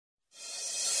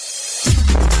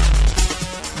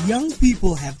Young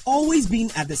people have always been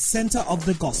at the center of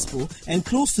the gospel and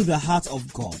close to the heart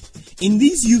of God. In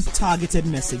these youth-targeted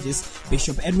messages,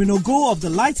 Bishop Edwin Ogo of the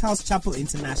Lighthouse Chapel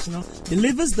International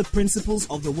delivers the principles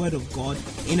of the Word of God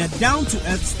in a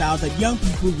down-to-earth style that young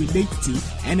people relate to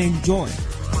and enjoy.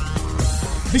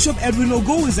 Bishop Edwin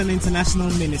Ogo is an international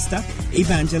minister,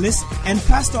 evangelist, and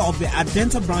pastor of the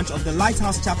Adenta branch of the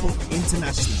Lighthouse Chapel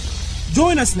International.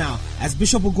 Join us now as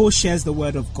Bishop Ogo shares the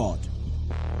Word of God.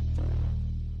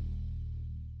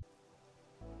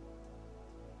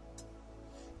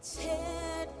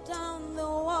 Tear down the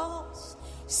walls,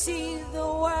 see the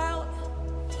world.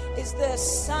 Is there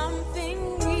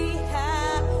something we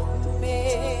have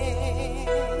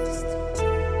missed?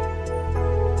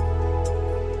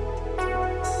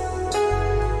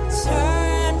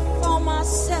 Turn from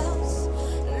ourselves,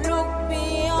 look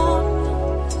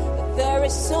beyond. There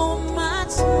is so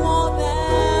much more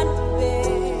than this.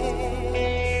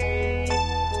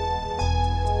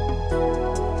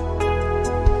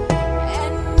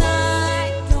 And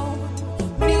I don't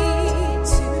need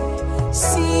to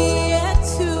see it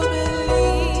to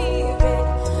believe it.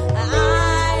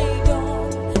 I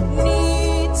don't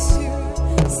need to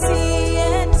see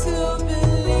it to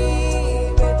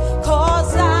believe it.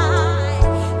 'Cause I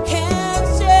can't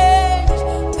change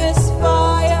this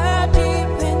fire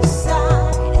deep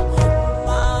inside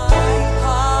my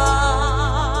heart.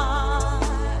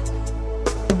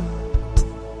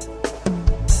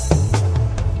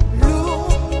 Look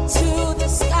to the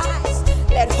skies,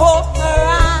 let hope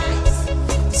arise,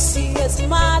 see His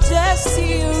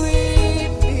majesty revealed.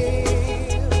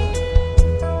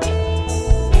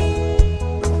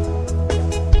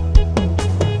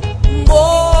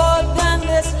 More than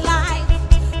this life,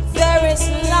 there is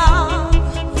love,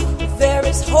 there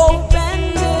is hope, and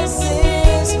this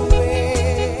is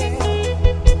real.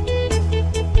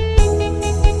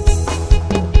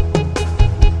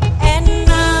 And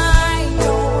I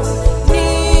don't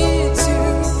need to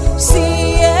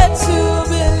see it to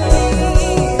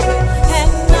believe it.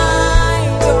 And I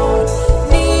don't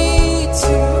need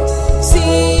to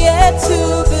see it to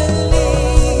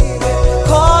believe it.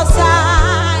 'Cause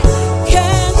I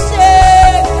can't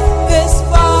shake this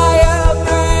fire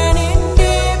burning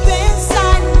deep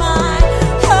inside my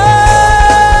heart.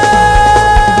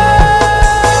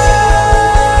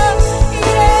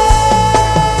 Yeah,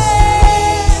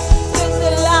 this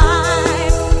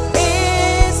life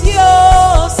is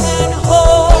yours and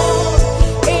hope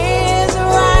is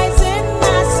rising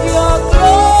as your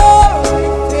glory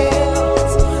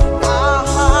fills our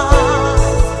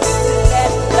hearts.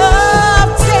 Let love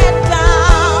tear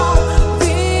down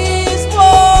these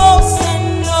walls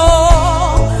and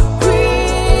all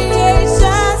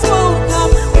creations will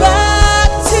come back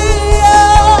to you.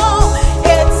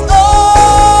 It's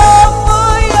all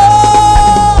for you.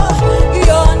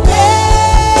 Your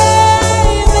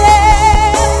name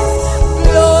is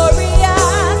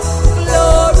glorious,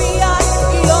 glorious.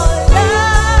 Your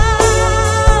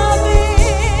love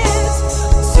is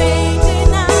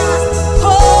changing us,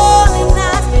 calling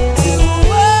us to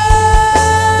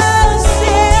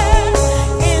worship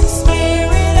in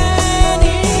spirit and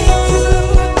in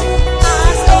truth,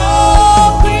 as all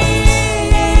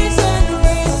creation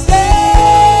returns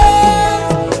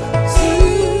to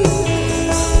you.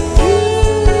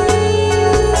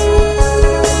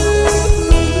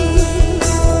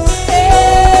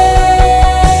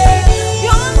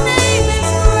 Your name is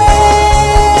great.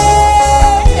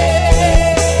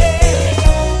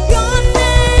 Your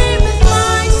name is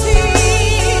mighty.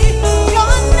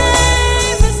 Your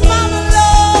name is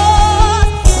marvelous.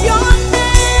 Your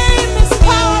name is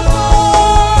powerful.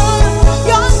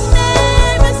 Your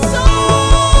name is so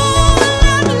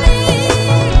lovely.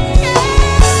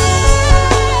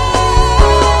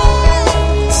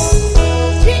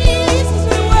 Jesus,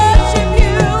 we worship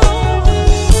you.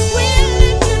 We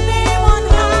lift your name on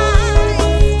high,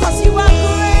 'cause you are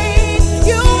great,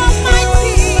 you are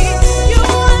mighty, you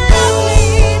are lovely,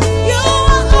 you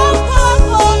are all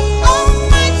powerful,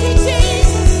 almighty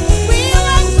Jesus. We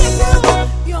worship you.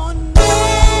 Your name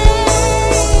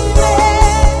is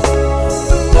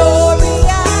glorious,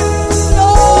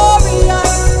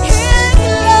 glorious. His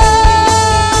love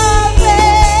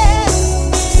is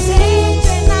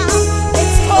changing us,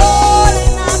 it's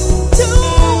calling us to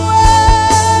worship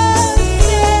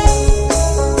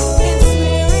in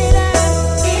spirit and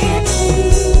in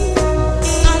truth,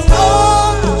 as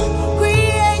all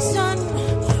creation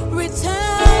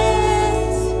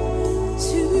returns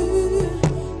to.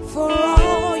 For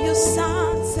all your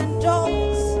sons and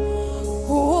daughters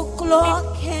who are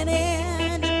walking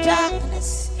in the darkness,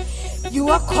 you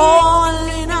are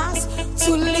calling us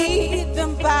to lead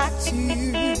them back to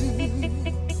you.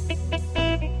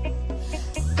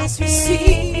 As we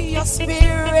see your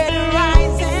spirit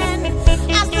rising,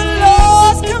 as the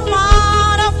Lord's come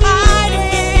out of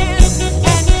hiding,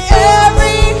 and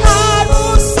every heart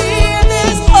will see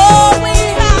this hope we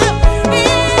have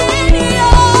in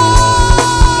you.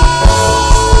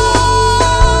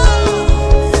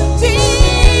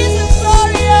 Jesus,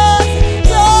 glorious,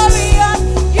 glorious,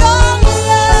 your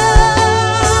love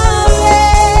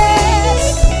is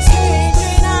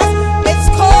changing us, it's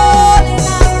calling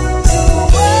us to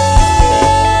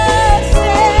worship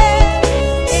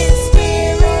in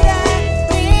spirit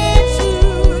and in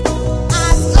truth,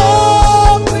 as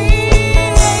all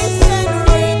creation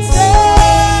returns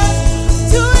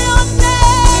to your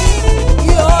name.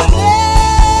 Your name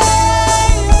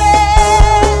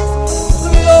is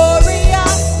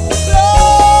glorious,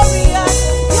 glorious.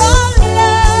 Your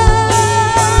love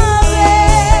is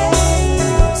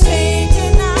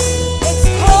changing us, it's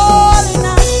calling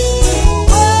us to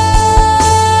worship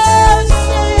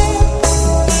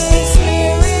in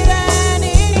spirit and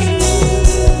in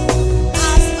truth,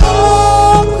 as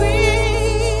all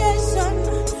creation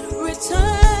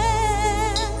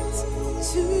returns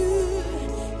to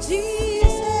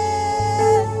Jesus.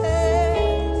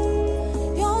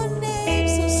 Your name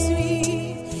so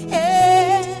sweet,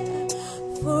 yeah,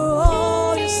 for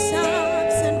all your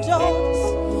sons and daughters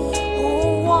who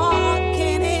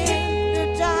walking in the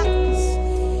darkness.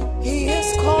 He is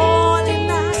calling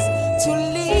us to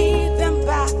lead them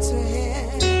back to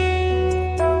Him.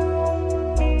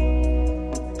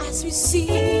 As we see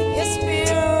His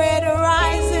spirit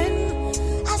rising,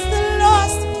 as the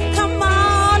lost come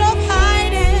out of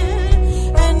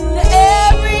hiding, and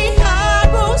every heart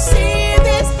will see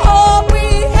this hope we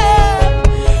have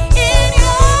in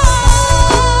you.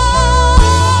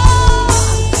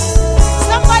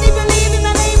 Somebody believe in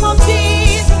the name of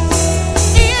Jesus.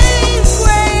 He is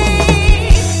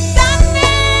great. That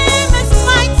name is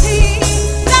mighty.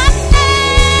 That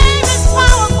name is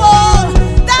powerful.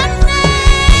 That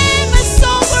name is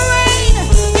so great.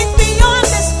 It's beyond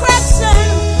description,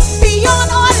 beyond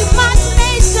all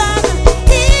imagination.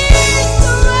 He is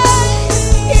great.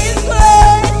 He's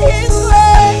great. He's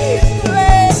great. He's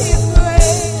great. He's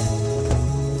great.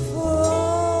 For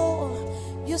all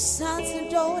your sons and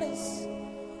daughters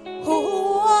who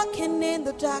are walking in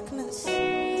the darkness,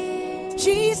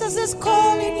 Jesus is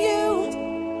calling you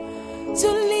to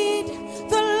lead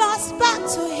the lost back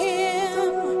to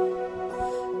Him.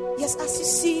 Yes, as you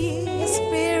see His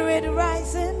spirit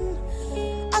rising,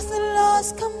 as the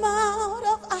lost come out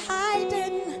of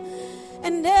hiding,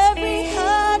 and every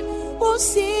heart will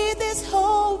see this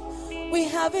hope we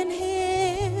have in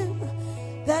Him.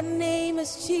 That name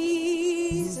is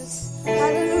Jesus.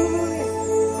 Hallelujah.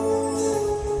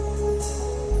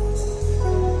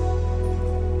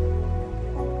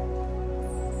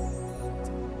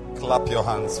 Clap your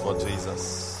hands for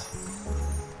Jesus.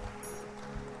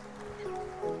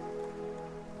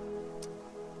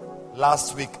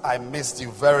 Last week I missed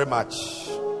you very much,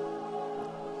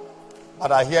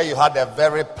 but I hear you had a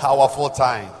very powerful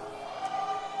time.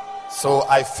 So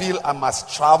I feel I must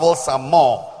travel some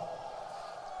more,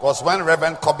 because when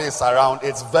Reverend Kobe is around,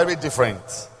 it's very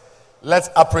different. Let's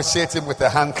appreciate him with a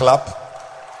hand clap.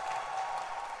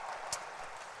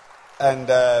 And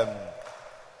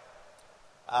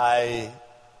I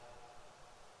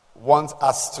want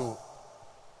us to...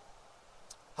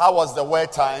 How was the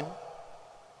word time?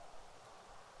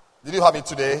 Did you have it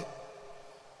today?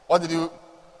 What did you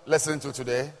listen to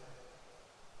today?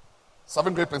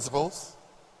 7 great principles.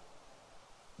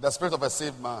 The spirit of a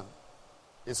saved man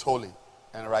is holy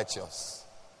and righteous.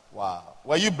 Wow.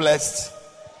 Were you blessed?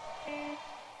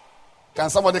 Can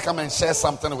somebody come and share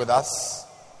something with us?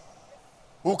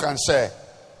 Who can share?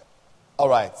 All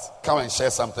right. Come and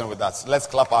share something with us. Let's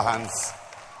clap our hands.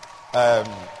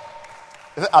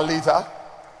 Is it Alita?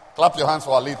 Clap your hands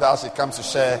for Alita. She comes to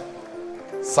share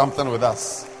something with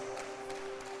us.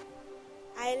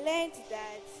 I learned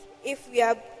that if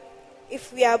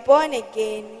we are born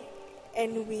again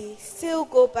and we still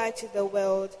go back to the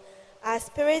world, our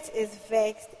spirit is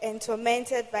vexed and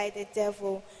tormented by the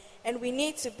devil, and we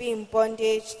need to be in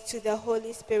bondage to the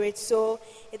Holy Spirit. So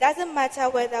it doesn't matter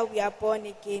whether we are born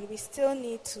again, we don't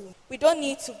need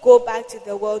to go back to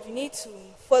the world. We need to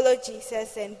follow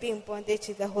Jesus and be in bondage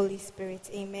to the Holy Spirit.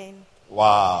 Amen.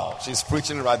 Wow, she's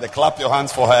preaching right there. Clap your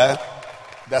hands for her.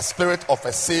 The spirit of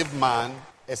a saved man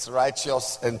is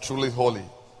righteous and truly holy.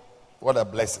 What a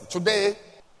blessing. Today,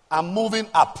 I'm moving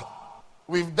up.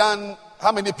 We've done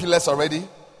how many pillars already?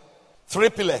 3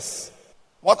 pillars.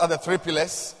 What are the 3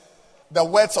 pillars? the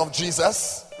words of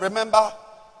Jesus. Remember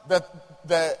that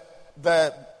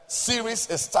the series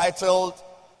is titled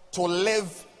To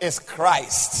Live is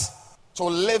Christ. To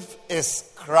live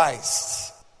is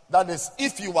Christ. That is,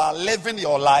 if you are living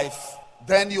your life,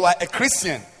 then you are a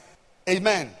Christian.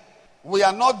 Amen. We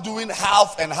are not doing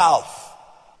half and half.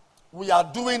 We are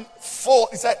doing full.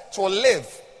 He said to live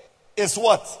is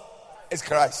what? Is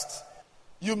Christ.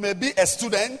 You may be a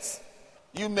student.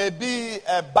 You may be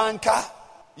a banker.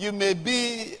 You may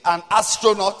be an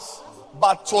astronaut.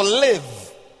 But to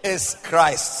live is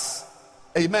Christ.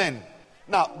 Amen.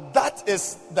 Now, that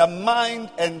is the mind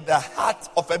and the heart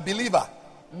of a believer.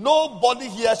 Nobody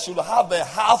here should have a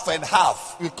half and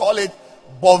half. We call it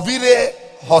Bovire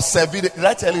Hosevire. Did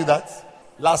I tell you that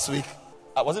last week?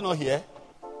 Was it not here?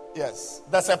 Yes.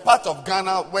 There's a part of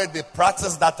Ghana where they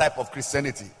practice that type of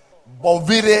Christianity.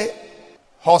 Bovire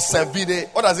Hosevire.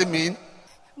 What does it mean?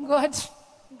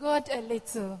 God a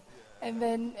little. And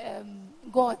then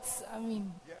gods,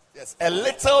 Yes. A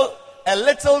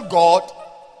little God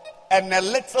and a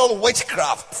little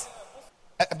witchcraft.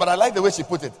 But I like the way she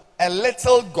put it. A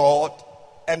little God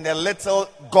and a little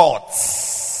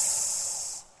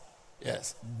gods.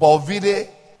 Yes. Bovide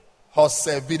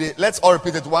Hosevide. Let's all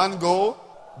repeat it. One go.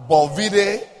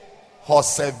 Bovide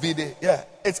Hosevide. Yeah.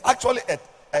 It's actually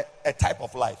a type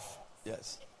of life.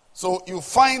 Yes. So you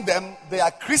find them, they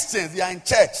are Christians, they are in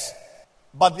church,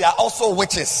 but they are also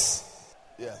witches.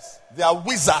 Yes. They are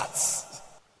wizards.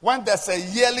 When there's a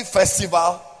yearly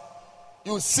festival,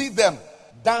 you see them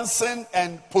dancing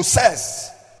and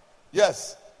possessed.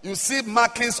 Yes. You see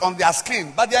markings on their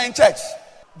skin, but they are in church.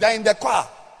 They are in the choir.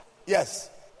 Yes.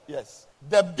 Yes.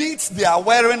 The beads they are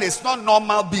wearing is not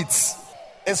normal beads.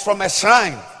 It's from a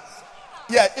shrine.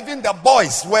 Yeah, even the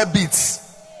boys wear beads.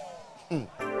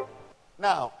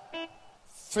 Now,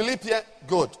 Philippians,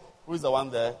 good. Who is the one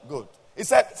there? Good. He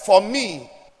said, for me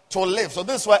to live. So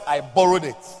this is why I borrowed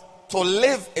it. To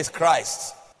live is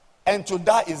Christ. And to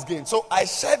die is gain. So I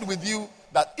shared with you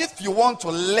that if you want to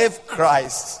live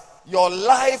Christ, your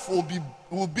life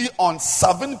will be on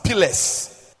 7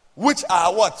 pillars. Which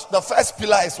are what? The first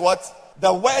pillar is what?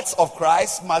 The words of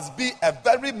Christ must be a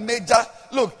very major.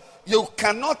 Look, you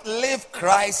cannot live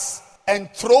Christ and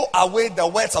throw away the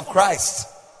words of Christ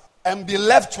and be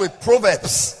left with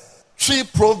proverbs, 3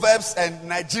 proverbs and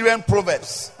Nigerian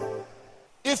proverbs.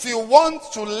 If you want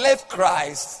to live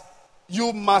Christ,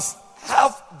 you must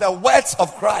have the words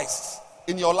of Christ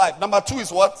in your life. Number 2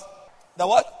 is what? The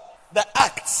what? The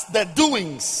acts, the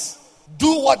doings.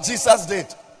 Do what Jesus did.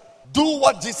 Do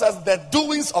what Jesus, the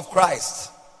doings of Christ.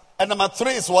 And number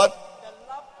 3 is what?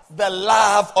 The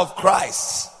love of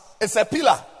Christ. It's a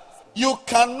pillar. You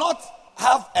cannot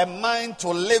have a mind to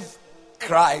live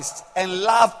Christ and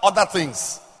love other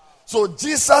things. So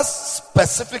Jesus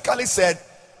specifically said,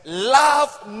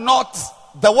 love not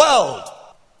the world.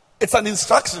 It's an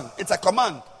instruction. It's a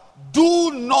command.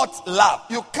 Do not love.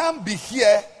 You can't be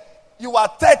here. You are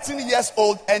 13 years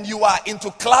old and you are into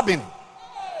clubbing.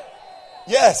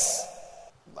 Yes.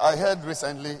 I heard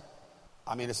recently,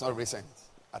 it's not recent.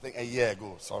 I think a year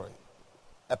ago, sorry.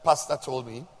 A pastor told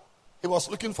me he was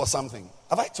looking for something.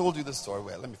 Have I told you this story?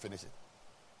 Well, let me finish it.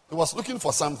 He was looking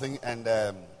for something and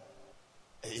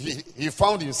he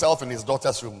found himself in his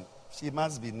daughter's room. She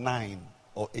must be 9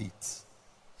 or 8.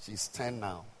 She's 10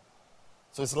 now.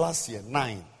 So it's last year,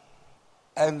 9.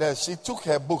 And she took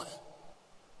her book,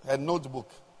 her notebook.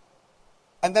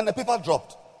 And then the paper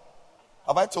dropped.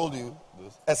 Have I told you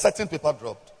this? A certain paper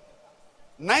dropped.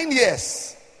 9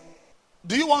 years.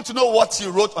 Do you want to know what she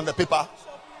wrote on the paper?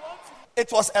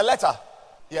 It was a letter.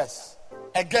 Yes.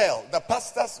 A girl, the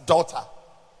pastor's daughter,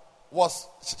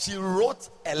 she wrote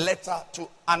a letter to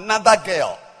another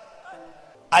girl.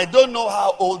 I don't know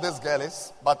how old this girl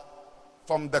is, but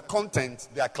from the content,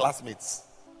 they are classmates.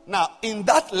 Now, in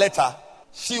that letter,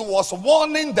 she was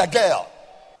warning the girl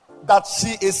that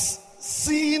she is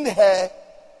seeing her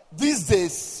these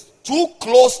days too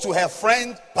close to her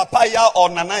friend Papaya or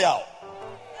Nanaya.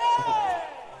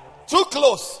 Too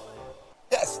close.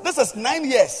 Yes, this is 9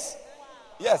 years.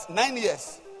 Yes, 9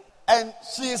 years. And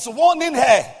she is warning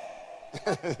her.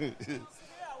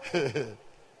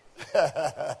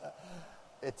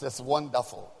 It is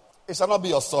wonderful. It shall not be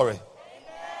your story.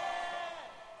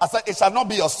 I said, it shall not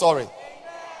be your story.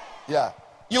 Yeah.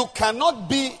 You cannot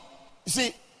be, you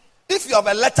see, if you have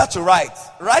a letter to write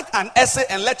an essay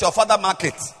and let your father mark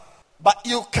it. But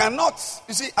you cannot,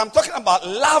 you see, I'm talking about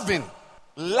loving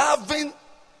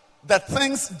the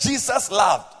things Jesus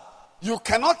loved. You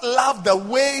cannot love the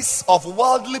ways of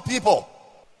worldly people.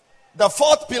 The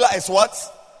 4th pillar is what?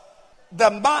 The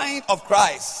mind of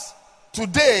Christ.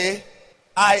 Today,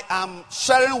 I am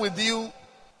sharing with you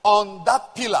on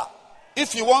that pillar.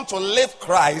 If you want to live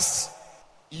Christ,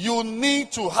 you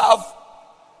need to have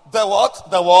the what?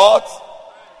 The what?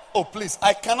 Oh, please,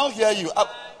 I cannot hear you.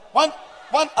 When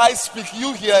I speak,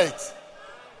 you hear it.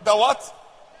 The what?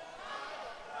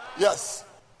 Yes.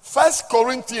 1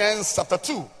 Corinthians chapter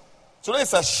 2. Today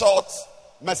is a short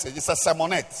message. It's a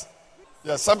sermonette.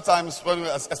 Yes, sometimes,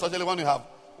 especially when you have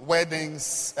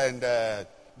weddings and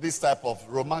this type of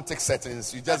romantic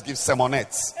settings, you just give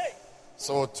sermonettes.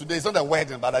 So today is not a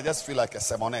wedding, but I just feel like a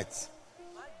sermonette.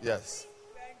 Yes.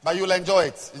 But you'll enjoy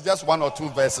it. It's just 1 or 2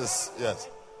 verses. Yes.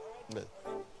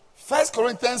 1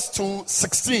 Corinthians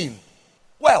 2:16.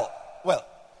 Well,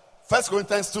 1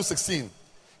 Corinthians 2:16.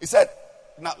 He said,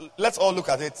 now let's all look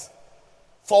at it.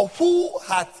 For who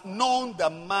hath known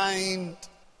the mind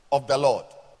of the Lord,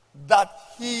 that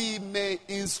he may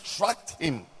instruct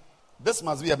him? This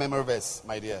must be a memory verse,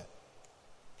 my dear.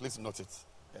 Please note it.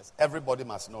 Yes, everybody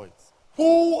must know it.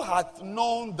 Who hath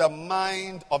known the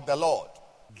mind of the Lord,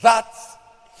 that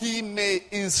he may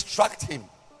instruct him?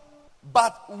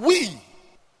 But we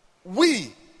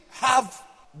have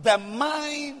the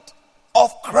mind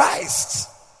of Christ.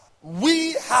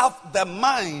 We have the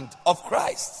mind of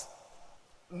Christ.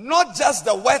 Not just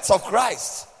the words of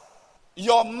Christ.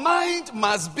 Your mind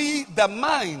must be the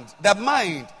mind. The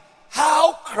mind.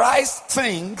 How Christ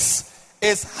thinks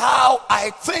is how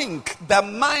I think. The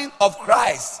mind of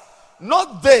Christ.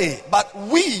 Not they, but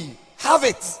we have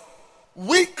it.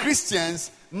 We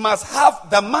Christians must have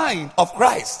the mind of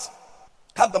Christ.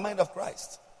 Have the mind of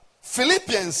Christ.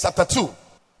 Philippians chapter 2.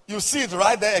 You see it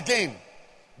right there again.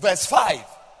 Verse 5.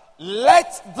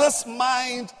 Let this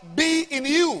mind be in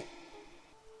you.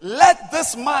 Let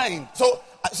this mind. So,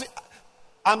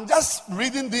 I'm just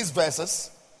reading these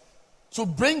verses to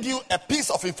bring you a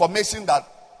piece of information that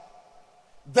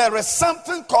there is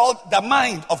something called the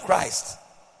mind of Christ.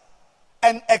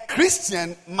 And a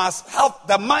Christian must have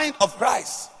the mind of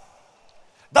Christ.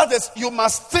 That is, you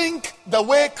must think the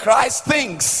way Christ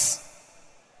thinks.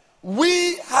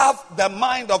 We have the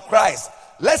mind of Christ.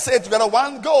 Let's say it together.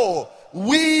 One go.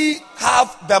 We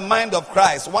have the mind of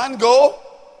Christ. One go.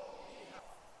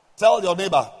 Tell your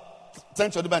neighbor.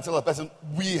 Turn to your neighbor and tell the person,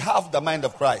 we have the mind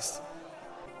of Christ.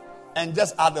 And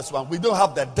just add this one. We don't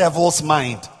have the devil's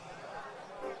mind.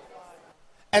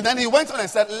 And then he went on and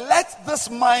said, let this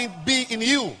mind be in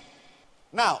you.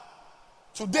 Now,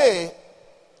 today,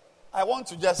 I want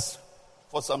to just,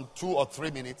 for some 2 or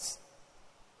 3 minutes,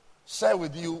 share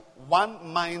with you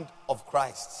one mind of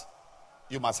Christ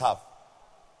you must have.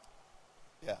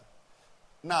 Yeah.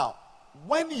 Now,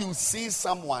 when you see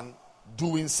someone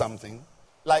doing something,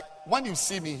 like when you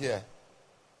see me here,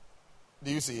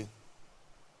 do you see?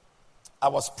 I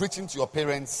was preaching to your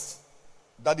parents.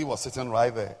 Daddy was sitting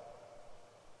right there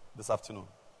this afternoon,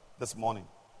 this morning.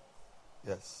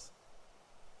 Yes.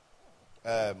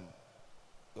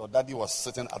 Your daddy was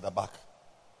sitting at the back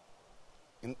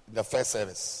in the first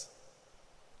service.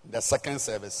 In the second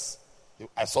service,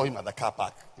 I saw him at the car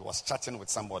park. He was chatting with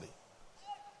somebody.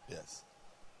 Yes.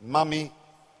 Mommy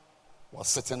was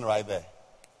sitting right there.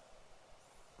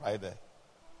 Right there.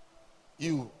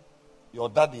 Your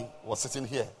daddy was sitting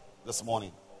here this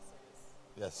morning.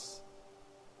 Yes.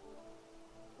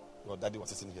 Your daddy was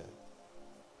sitting here.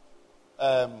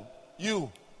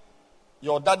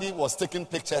 Your daddy was taking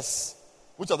pictures.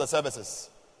 Which of the services?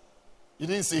 You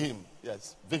didn't see him.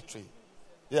 Yes. Victory.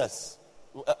 Yes.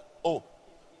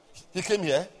 He came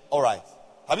here. All right.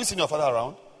 Have you seen your father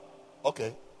around?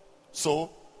 Okay. So,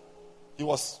 he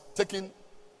was taking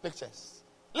pictures.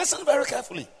 Listen very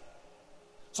carefully.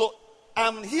 So,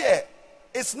 I'm here.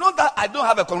 It's not that I don't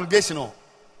have a congregation or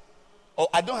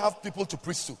I don't have people to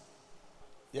preach to.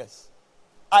 Yes.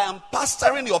 I am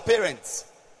pastoring your parents.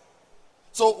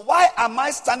 So, why am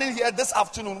I standing here this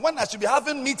afternoon when I should be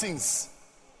having meetings?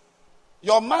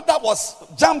 Your mother was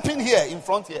jumping here in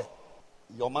front here.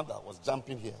 Your mother was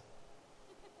jumping here.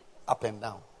 Up and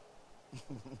down.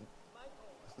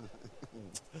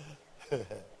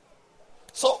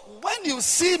 So when you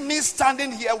see me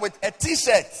standing here with a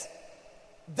t-shirt,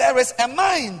 there is a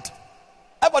mind.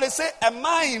 Everybody say a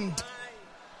mind.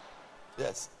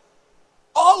 Yes.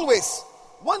 Always,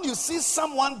 when you see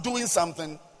someone doing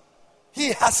something,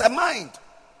 he has a mind.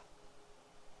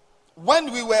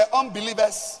 When we were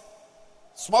unbelievers,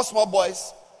 small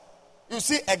boys, you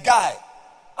see a guy,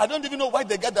 I don't even know why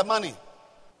they get the money.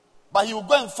 But he will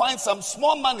go and find some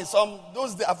small money.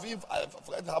 Those days, I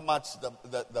forget how much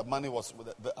the money was.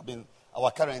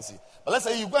 Our currency. But let's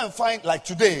say you go and find, like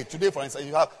today for instance,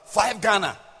 you have 5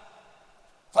 Ghana.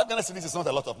 5 Ghana cedis is not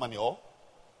a lot of money, or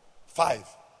 5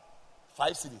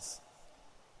 cedis.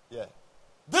 Yeah.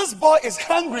 This boy is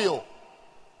hungry. Oh.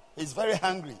 He's very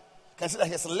hungry. You can see that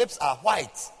his lips are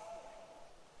white.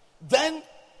 Then,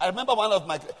 I remember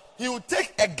he would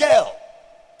take a girl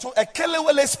to a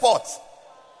Kelewele spot.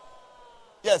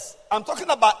 Yes, I'm talking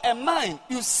about a man.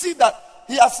 You see that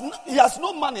he has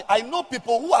no money. I know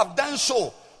people who have done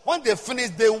show. When they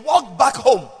finish, they walk back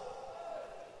home.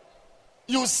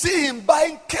 You see him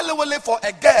buying Kelewele for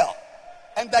a girl.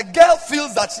 And the girl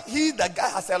feels that the guy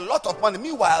has a lot of money.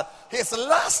 Meanwhile, his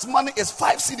last money is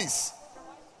 5 cedis.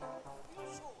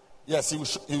 Yes, he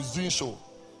was doing show.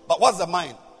 But what's the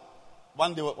mind?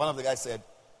 One day, one of the guys said,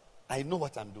 I know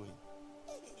what I'm doing.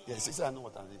 Yes, he said, I know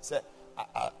what I'm doing. He said,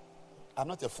 I'm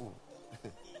not a fool.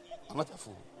 I'm not a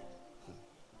fool.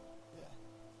 Yeah.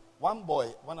 One boy,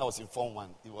 when I was in Form 1,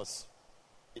 he was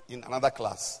in another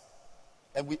class.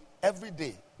 And we, every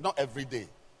day, not every day,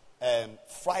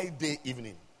 Friday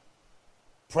evening,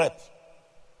 prep.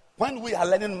 When we are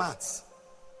learning maths,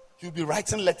 he'll be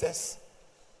writing letters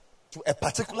to a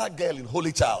particular girl in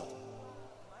Holy Child.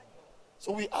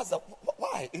 So we asked her,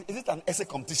 why? Is it an essay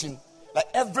competition? Like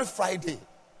every Friday,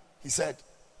 he said,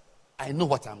 I know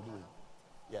what I'm doing.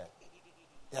 Yeah,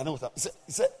 I know what I'm doing.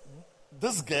 He said,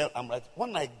 this girl, I'm right.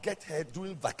 When I get her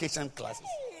doing vacation classes,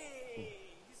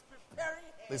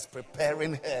 he's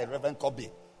preparing her, Reverend Kobe.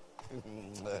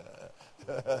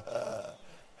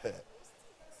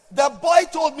 The boy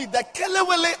told me that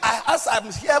Kelewele, as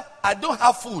I'm here, I don't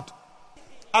have food.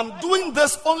 I'm doing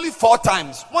this only 4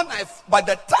 times. By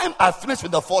the time I finish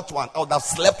with the 4th one, I would have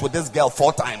slept with this girl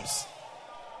 4 times.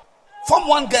 From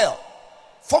one girl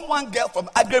from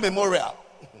Agri Memorial.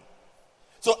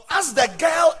 So as the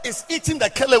girl is eating the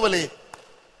Kelewele,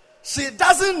 she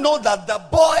doesn't know that the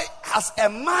boy has a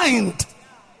mind.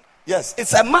 Yes,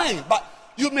 it's a mind, but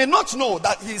you may not know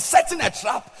that he's setting a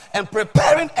trap and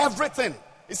preparing everything.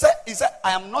 He said,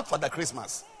 I am not for the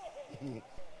Christmas.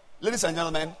 Ladies and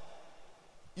gentlemen,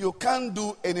 you can't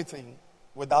do anything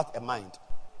without a mind.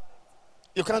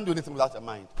 You can't do anything without a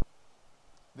mind.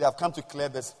 They have come to clear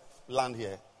this land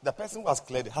here. The person who has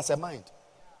cleared it has a mind.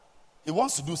 He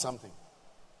wants to do something.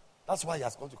 That's why he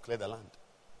has gone to clear the land.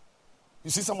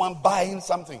 You see someone buying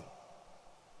something.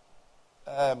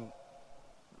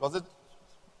 Was it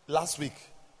last week?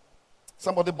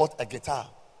 Somebody bought a guitar.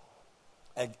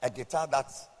 A guitar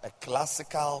that's a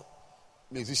classical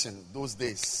musician those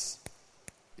days.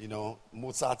 You know,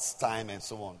 Mozart's time and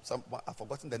so on. I've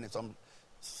forgotten the name, some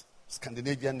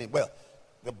Scandinavian name. Well,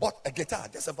 they bought a guitar,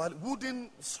 just about wooden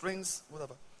strings,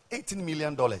 whatever. $18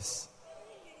 million.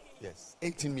 Yes,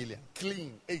 18 million.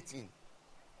 Clean, 18.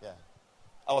 Yeah.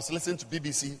 I was listening to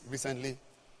BBC recently.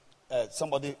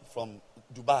 Somebody from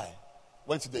Dubai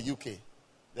went to the UK.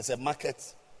 There's a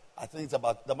market. I think it's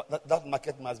about, that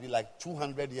market must be like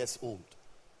 200 years old,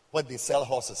 where they sell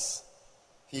horses.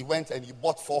 He went and he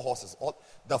bought 4 horses.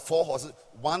 The 4 horses,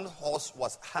 one horse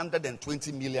was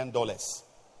 $120 million.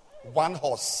 One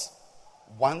horse,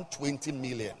 $120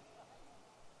 million.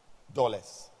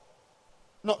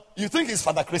 No, you think it's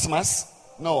Father Christmas?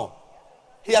 No.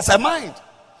 He has a mind.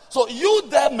 So you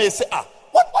there may say,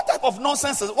 what type of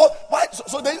nonsense is, why?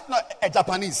 So they, no, a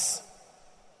Japanese.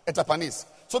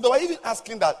 So they were even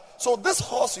asking that, so this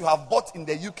horse you have bought in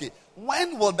the UK,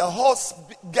 when will the horse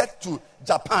get to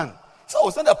Japan? So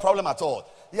it's not a problem at all.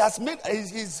 He has made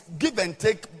his give and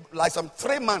take like some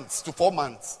 3 months to 4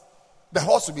 months. The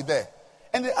horse will be there.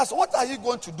 And they asked, what are you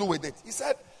going to do with it? He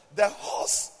said, the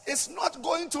horse is not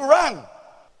going to run.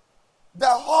 The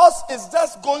horse is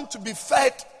just going to be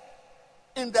fed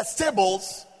in the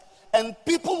stables, and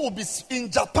people will be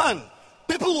in Japan.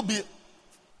 People will be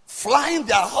flying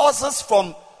their horses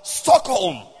from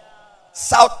Stockholm,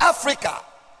 South Africa,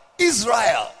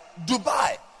 Israel,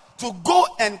 Dubai, to go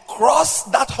and cross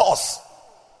that horse.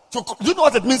 You know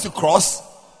what it means to cross?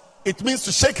 It means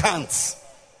to shake hands.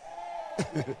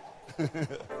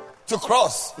 To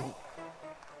cross.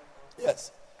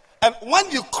 Yes. And when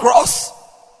you cross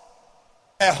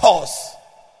a horse,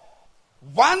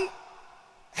 one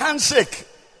handshake.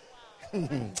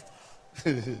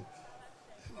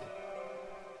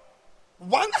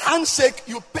 One handshake,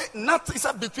 you pay nothing.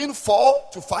 It's between 4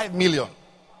 to 5 million.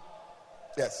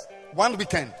 Yes. One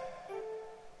weekend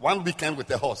with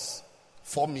a horse,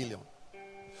 4 million.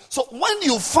 So when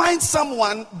you find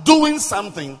someone doing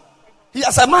something, he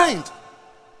has a mind.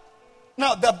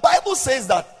 Now the Bible says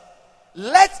that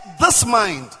let this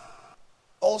mind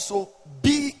also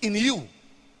be in you.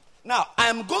 Now I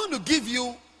am going to give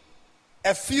you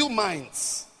a few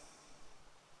minds,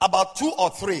 about 2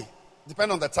 or 3,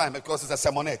 depending on the time, because it's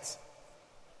a sermonette.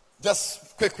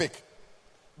 Just quick.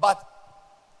 But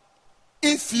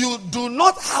if you do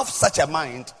not have such a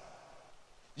mind,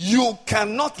 you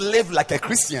cannot live like a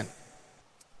Christian.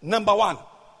 Number one,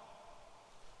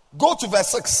 go to verse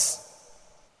 6.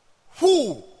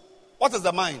 Who? What is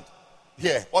the mind?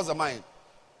 Here, what's the mind?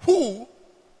 Who,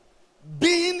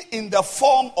 being in the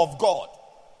form of God,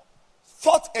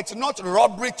 thought it not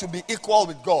robbery to be equal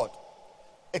with God.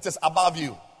 It is above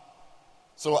you.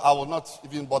 So I will not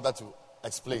even bother to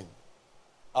explain.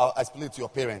 I'll explain it to your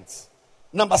parents.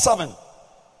 Number 7.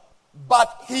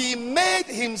 But he made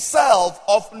himself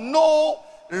of no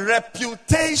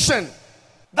reputation.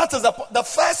 That is the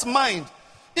first mind.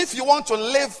 If you want to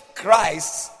live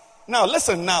Christ, now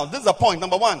listen now, this is the point.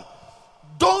 Number 1,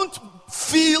 don't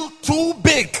feel too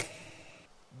big.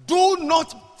 Do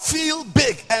not feel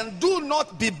big and do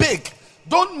not be big.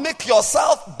 Don't make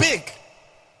yourself big.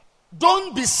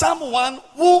 Don't be someone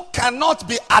who cannot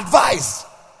be advised.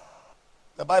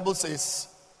 The Bible says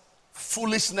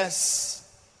foolishness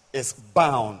is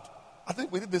bound. I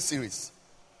think we did this series.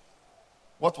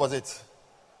 What was it?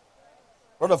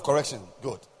 Word of correction.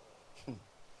 Good.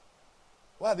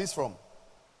 Where are these from?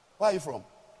 Where are you from?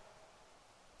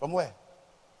 From where?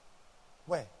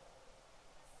 Where?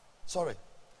 Sorry.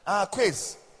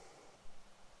 Quiz.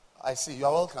 I see. You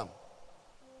are welcome.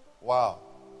 Wow.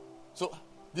 So,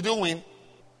 did you win?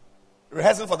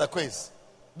 Rehearsing for the quiz.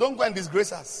 Don't go and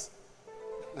disgrace us.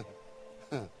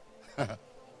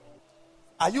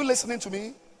 Are you listening to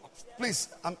me? Please,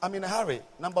 I'm in a hurry.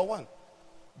 Number 1,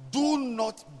 do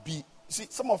not be. See,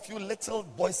 some of you little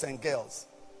boys and girls,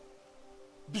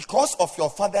 because of your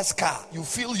father's car, you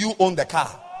feel you own the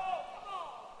car.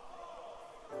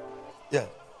 Yeah.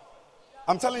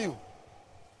 I'm telling you.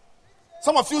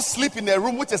 Some of you sleep in a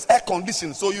room which is air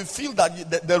conditioned, so you feel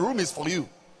that the room is for you.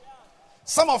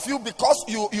 Some of you, because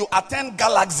you attend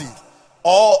Galaxy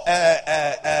or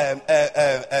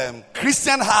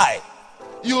Christian High,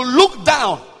 you look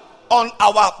down on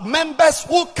our members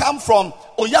who come from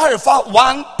Oyarifa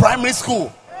 1 primary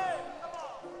school.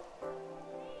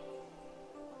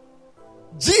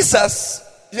 Jesus,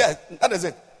 yeah, that is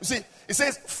it. You see, it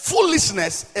says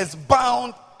foolishness is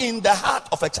bound in the heart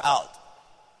of a child.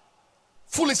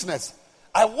 Foolishness.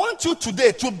 I want you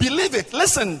today to believe it.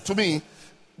 Listen to me.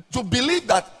 To believe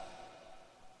that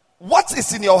what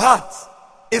is in your heart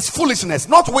is foolishness,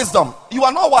 not wisdom. You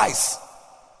are not wise.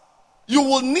 You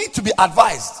will need to be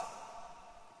advised.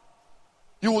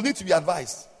 You will need to be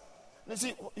advised. You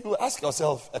see, you ask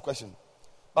yourself a question.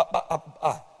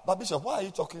 But Bishop, why are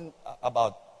you talking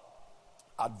about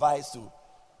advice to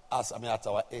us? I mean, at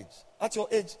our age. At your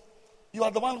age, you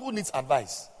are the one who needs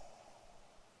advice.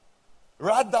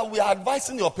 Rather, we are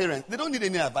advising your parents. They don't need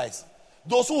any advice.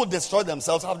 Those who will destroy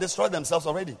themselves have destroyed themselves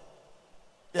already.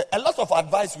 Yeah, a lot of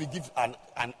advice we give an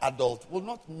adult will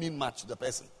not mean much to the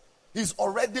person. He's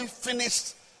already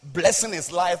finished blessing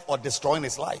his life or destroying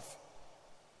his life.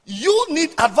 You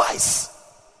need advice.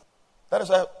 That is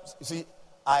why, you see,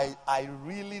 I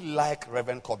really like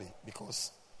Reverend Kobe,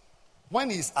 because when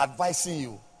he's advising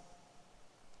you,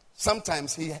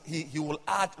 sometimes he will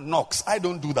add knocks. I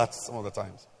don't do that some of the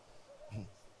times.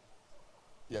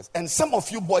 Yes. And some of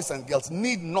you boys and girls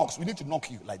need knocks. We need to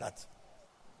knock you like that.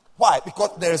 Why?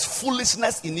 Because there is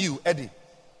foolishness in you, Eddie.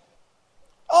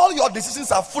 All your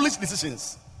decisions are foolish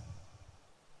decisions.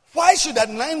 Why should a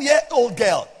 9-year-old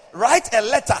girl write a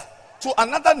letter to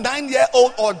another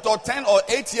 9-year-old or 10 or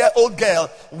 8-year-old girl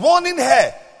warning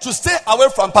her to stay away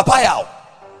from papaya?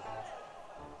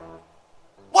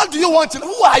 What do you want to know?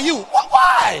 Who are you?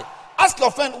 Why? Ask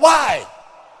your friend, why?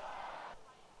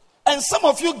 And some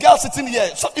of you girls sitting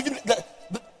here, so even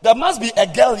there must be a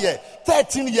girl here,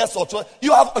 13 years or 12.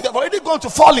 You have already gone to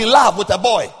fall in love with a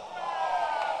boy.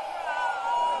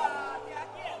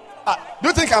 Do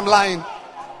you think I'm lying?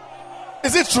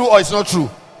 Is it true or it's not true?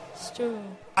 It's true.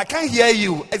 I can't hear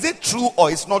you. Is it true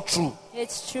or it's not true?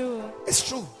 It's true. It's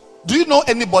true. Do you know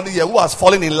anybody here who has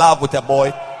fallen in love with a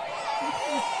boy?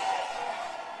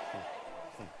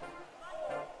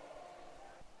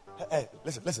 Hey,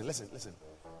 listen.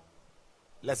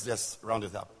 Let's just round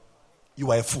it up.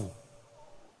 You are a fool.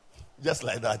 Just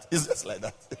like that. It's just like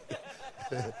that.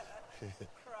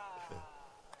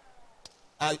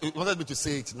 You wanted me to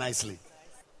say it nicely.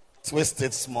 Twist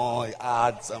it small,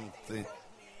 add something.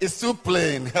 It's too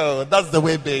plain. Oh, that's the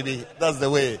way, baby. That's the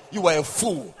way. You are a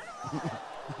fool.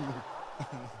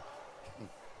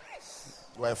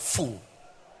 You are a fool.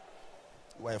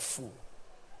 You are a fool.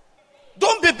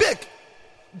 Don't be big.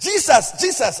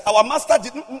 Jesus, our master,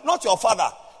 not your father.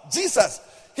 Jesus,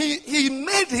 he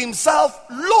made himself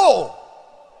low.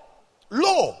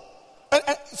 Low.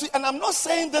 And I'm not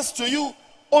saying this to you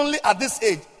only at this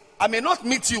age. I may not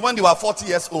meet you when you are 40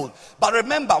 years old. But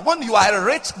remember, when you are a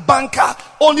rich banker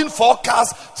owning 4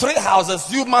 cars, 3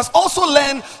 houses, you must also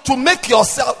learn to make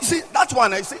yourself. You see, that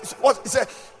one, you see, what he said,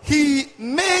 he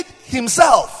made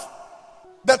himself.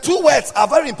 The 2 words are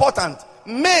very important.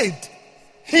 Made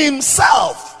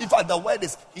himself. In fact, the word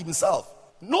is himself.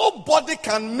 Nobody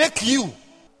can make you.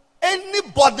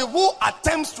 Anybody who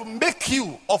attempts to make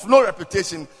you of no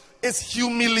reputation is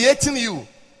humiliating you.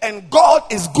 And God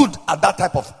is good at that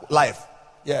type of life.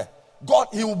 Yeah. God,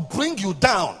 he will bring you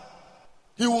down.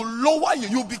 He will lower you.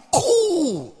 You'll be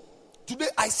cool. Today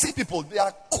I see people, they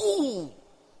are cool.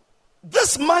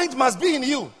 This mind must be in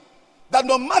you. That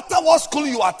no matter what school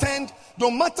you attend, no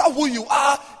matter who you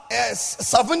are,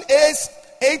 7 A's,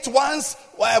 8 1s,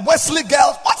 Wesley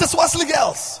girls. What is Wesley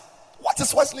girls? What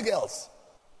is Wesley girls?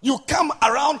 You come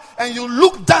around and you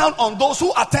look down on those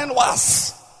who attend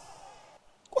WAS.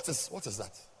 What is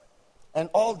that? And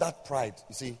all that pride,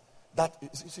 you see,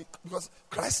 because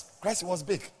Christ was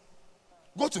big.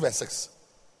 Go to verse 6.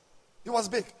 He was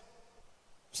big.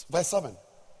 Verse 7.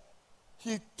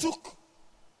 He took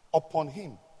upon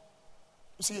him.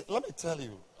 You see, let me tell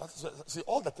you. See,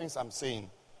 all the things I'm saying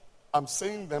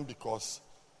them because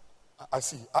I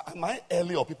see. Am I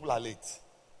early or people are late?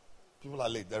 People are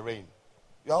late. The rain.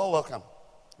 You're all welcome.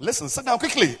 Listen, sit down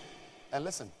quickly and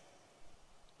listen.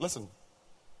 Listen.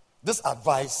 This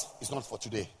advice is not for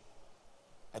today.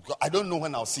 I don't know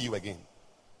when I'll see you again.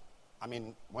 I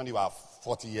mean, when you are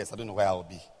 40 years, I don't know where I'll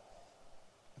be.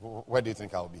 Where do you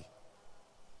think I'll be?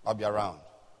 I'll be around.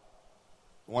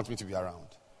 You want me to be around?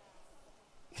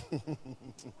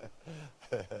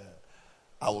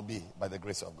 I will be, by the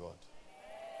grace of God.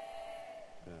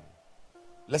 Yeah.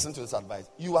 Listen to this advice.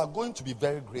 You are going to be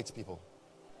very great people.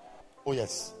 Oh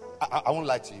yes. I won't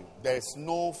lie to you. There is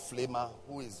no flamer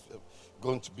who is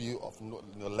going to be of no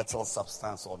little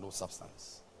substance or no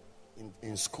substance.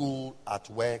 In school, at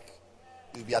work,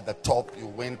 you'll be at the top. You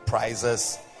win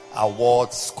prizes,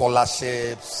 awards,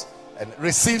 scholarships, and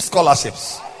receive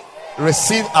scholarships,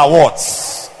 receive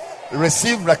awards,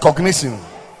 receive recognition.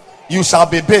 You shall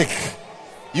be big.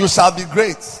 You shall be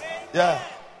great. Yeah.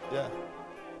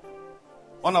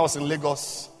 When I was in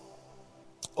Lagos,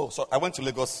 I went to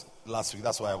Lagos last week.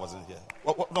 That's why I wasn't here.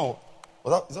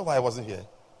 Is that why I wasn't here?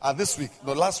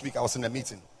 Last week I was in a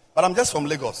meeting. But I'm just from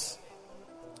Lagos.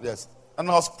 Yes. And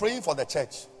I was praying for the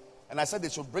church. And I said they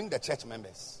should bring the church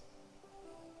members.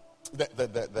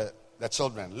 The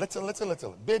children.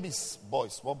 Little. Babies,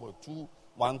 boys, small boy, 2,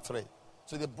 1, 3.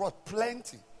 So they brought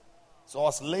plenty. So I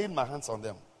was laying my hands on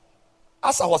them.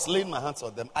 As I was laying my hands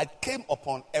on them, I came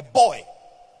upon a boy.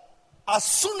 As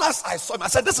soon as I saw him, I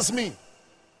said, this is me.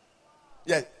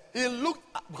 Yeah. He looked,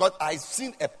 because I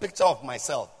seen a picture of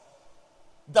myself.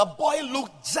 The boy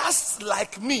looked just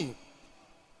like me.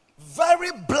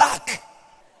 Very black.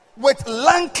 With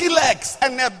lanky legs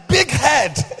and a big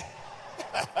head.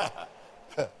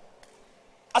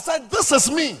 I said, this is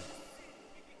me.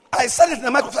 I said it in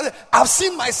the microphone. I've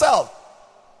seen myself.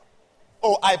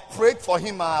 Oh, I prayed for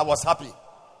him. I was happy.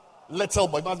 Little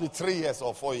boy, must be 3 years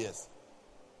or 4 years.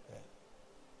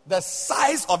 The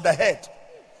size of the head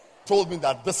told me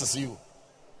that this is you.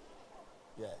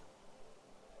 Yeah.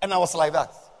 And I was like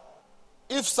that.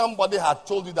 If somebody had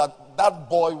told you that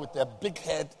boy with a big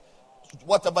head,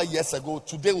 whatever years ago,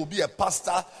 today will be a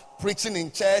pastor preaching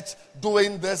in church,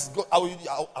 doing this,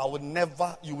 I would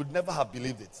never, you would never have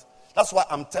believed it. That's why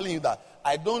I'm telling you that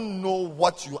I don't know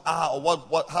what you are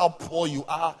or how poor you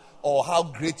are or how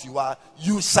great you are.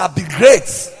 You shall be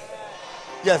great.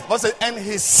 Yes, but say, and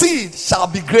his seed shall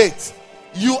be great.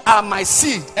 You are my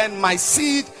seed, and my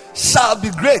seed shall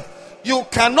be great. You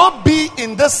cannot be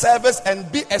in this service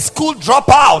and be a school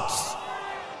dropout.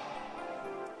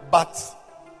 But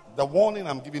the warning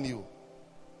I'm giving you,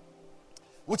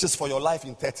 which is for your life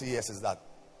in 30 years, is that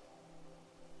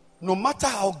no matter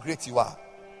how great you are,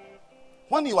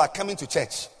 when you are coming to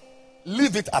church,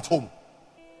 leave it at home.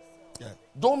 Yeah.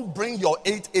 Don't bring your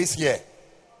 8 A's here.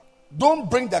 Don't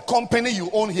bring the company you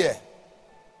own here.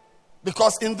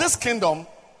 Because in this kingdom,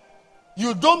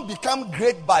 you don't become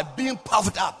great by being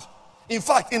puffed up. In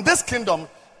fact, in this kingdom,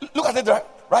 look at it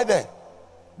right there.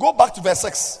 Go back to verse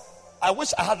 6. I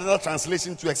wish I had another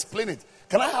translation to explain it.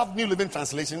 Can I have New Living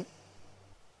Translation?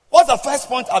 What's the first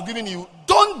point I've given you?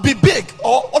 Don't be big.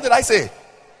 Or what did I say?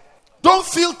 Don't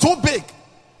feel too big.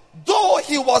 Though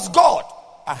he was God.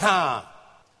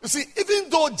 You see, even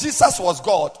though Jesus was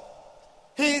God,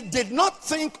 he did not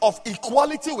think of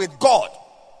equality with God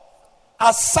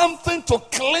as something to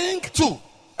cling to.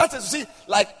 That is, you see,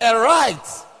 like a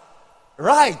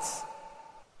right.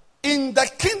 In the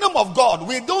kingdom of God,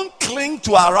 we don't cling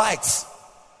to our rights.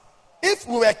 If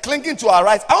we were clinging to our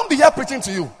rights, I won't be here preaching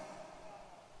to you.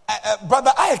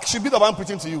 Brother, I should be the one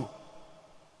preaching to you.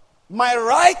 My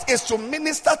right is to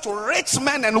minister to rich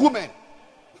men and women.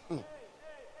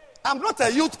 I'm not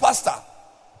a youth pastor.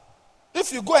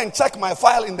 If you go and check my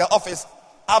file in the office,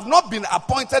 I've not been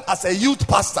appointed as a youth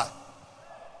pastor.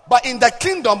 But in the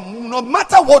kingdom, no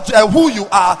matter what who you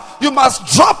are, you must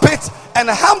drop it and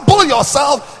humble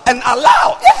yourself and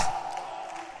allow. Yeah.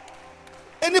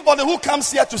 Anybody who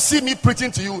comes here to see me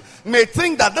preaching to you may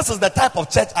think that this is the type of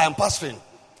church I am pastoring.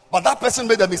 But that person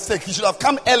made a mistake. He should have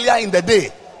come earlier in the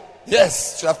day.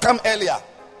 Yes, should have come earlier.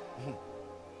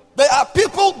 There are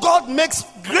people God makes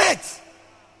great.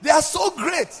 They are so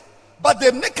great. But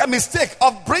they make a mistake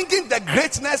of bringing the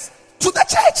greatness to the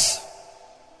church.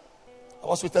 I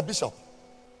was with a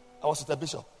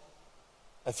bishop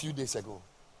a few days ago.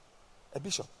 A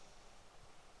bishop.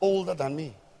 Older than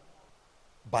me.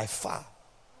 By far.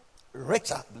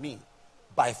 Richer than me.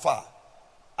 By far.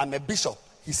 I'm a bishop.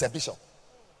 He's a bishop.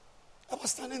 I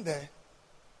was standing there,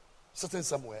 sitting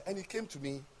somewhere, and he came to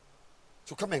me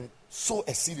to come and sow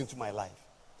a seed into my life.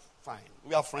 Fine.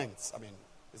 We are friends. I mean,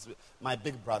 it's my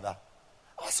big brother.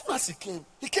 As soon as he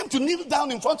came to kneel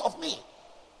down in front of me.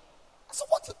 I said,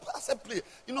 what? I said, please.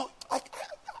 You know, I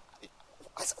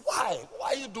said, why?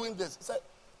 Why are you doing this? He said,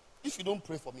 if you don't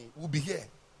pray for me, we'll be here.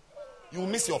 You will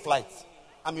miss your flight.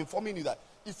 I'm informing you that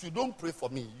if you don't pray for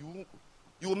me, you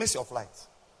will miss your flight.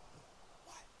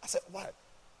 Why? I said, why?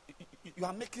 You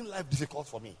are making life difficult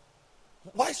for me.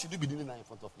 Why should you be kneeling down in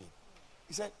front of me?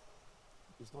 He said,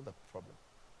 it's not the problem.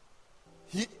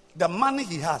 The money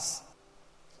he has,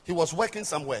 he was working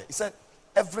somewhere. He said,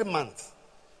 every month,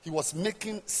 he was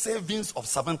making savings of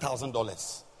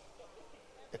 $7,000.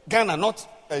 Ghana, not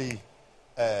a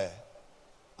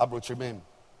abrochimem.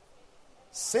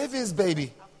 Savings,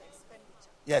 baby.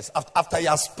 Yes, after he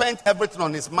has spent everything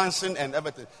on his mansion and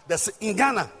everything. In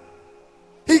Ghana,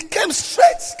 he came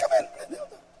straight. Come in.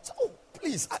 Oh,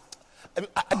 please.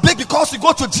 I beg, because you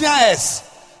go to GIS.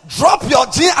 Drop your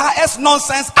GIS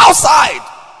nonsense outside.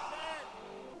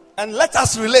 And let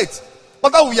us relate.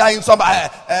 Whether we are in some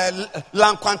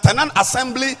Lankwantanan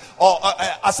assembly or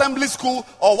assembly school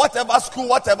or whatever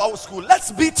school,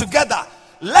 let's be together.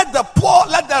 Let the poor,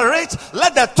 let the rich,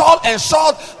 let the tall and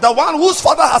short, the one whose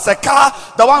father has a car,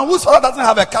 the one whose father doesn't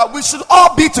have a car, we should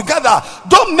all be together.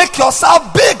 Don't make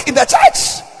yourself big in the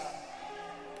church.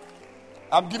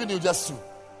 I'm giving you just two.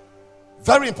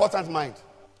 Very important mind.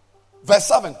 Verse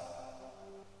 7.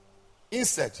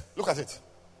 Instead, look at it.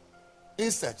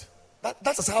 Instead,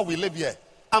 that is how we live here.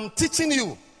 I'm teaching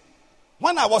you.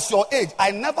 When I was your age, I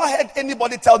never heard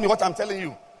anybody tell me what I'm telling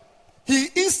you. He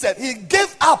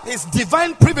gave up his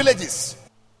divine privileges.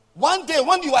 One day,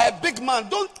 when you are a big man,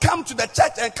 don't come to the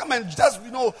church and come and just,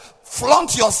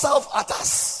 flaunt yourself at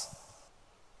us.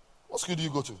 What school do you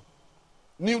go to?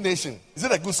 New Nation. Is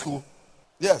it a good school?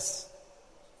 Yes.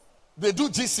 They do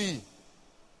GCE.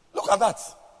 Look at that.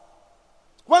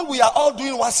 When we are all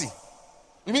doing WASI,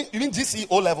 you mean GCE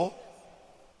O level?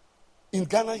 In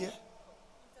Ghana, yeah?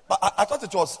 But I thought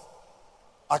it was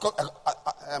I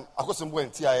got some in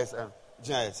TIS and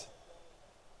GIS.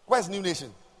 Where's New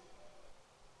Nation?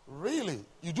 Really?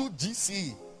 You do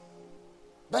GCE.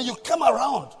 Then you come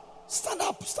around. Stand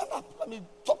up. Let me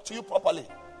talk to you properly.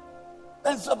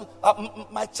 Then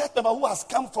my church member who has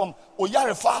come from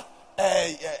Oyarifa,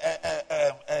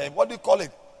 what do you call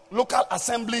it? Local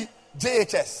assembly,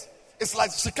 JHS. It's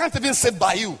like she can't even sit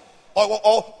by you.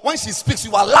 Or when she speaks,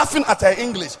 you are laughing at her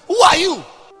English. Who are you?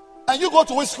 And you go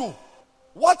to which school?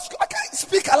 What school? I can't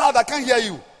speak aloud. I can't hear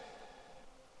you.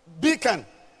 Beacon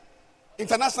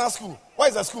International School. Where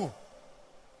is the school?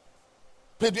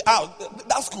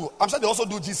 That school. I'm sure they also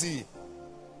do GCE.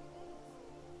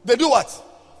 They do what?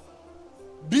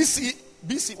 BC.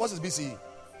 What is BCE?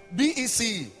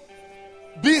 BECE.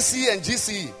 BCE and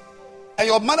GCE. And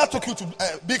your mother took you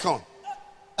to Beacon.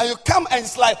 And you come and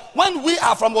it's like when we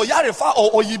are from Oyarifa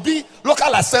or Oyibi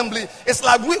local assembly, it's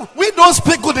like we don't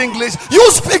speak good English.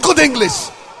 You speak good English.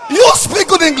 You speak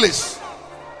good English.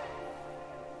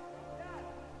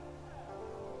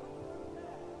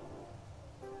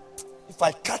 If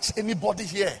I catch anybody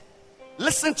here,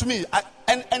 listen to me.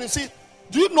 And you see,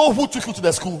 do you know who took you to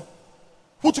the school?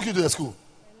 Who took you to the school?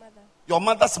 My mother. Your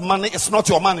mother's money is not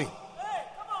your money.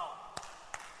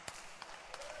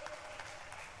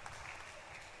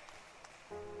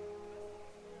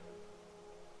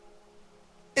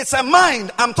 It's a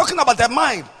mind. I'm talking about the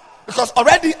mind. Because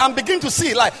already I'm beginning to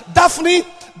see like Daphne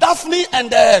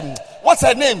and what's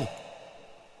her name?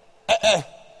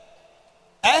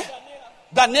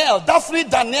 Danielle, Daphne,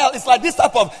 Danielle. It's like this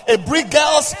type of a Brig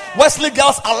Girls, Wesley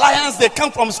Girls Alliance. They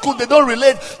come from school, they don't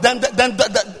relate. Then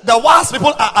the WAS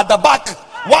people are at the back.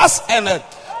 WAS and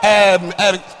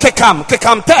Kekam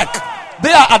Tech.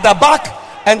 They are at the back.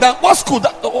 And then what school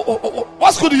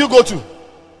do you go to?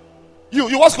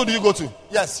 You what school do you go to?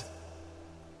 Yes.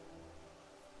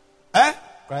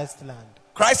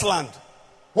 Christland.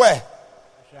 Where?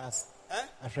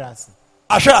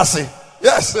 Ashrasi.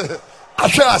 Yes.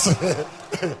 Ashrasi.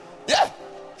 Yeah.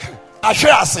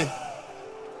 Ashrasi.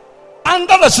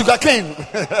 Under the sugar cane.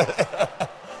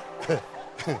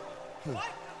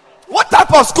 What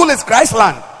type of school is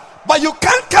Christland? But you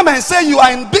can't come and say you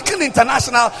are in Beacon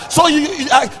International, so you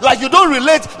don't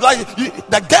relate.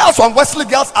 The girls from Wesley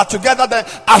Girls are together. Then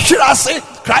Ashrasi,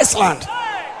 Christland.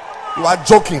 You are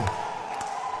joking.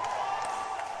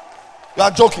 You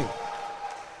are joking.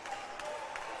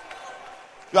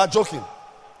 You are joking.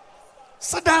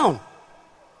 Sit down.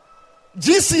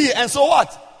 GC, and so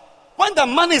what? When the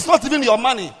money is not even your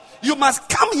money, you must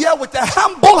come here with a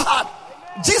humble heart.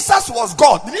 Jesus was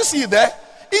God. Did you see it there?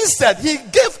 Instead, he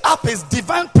gave up his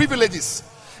divine privileges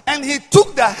and he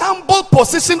took the humble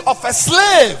position of a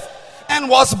slave and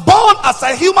was born as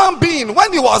a human being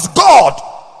when he was God.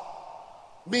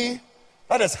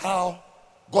 That is how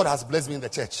God has blessed me in the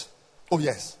church. Oh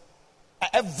yes.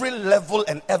 At every level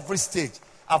and every stage,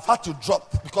 I've had to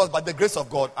drop, because by the grace of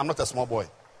God, I'm not a small boy.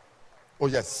 Oh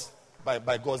yes,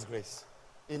 by God's grace.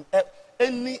 In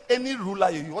any ruler,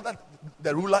 whether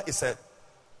the ruler is a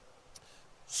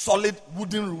solid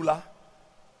wooden ruler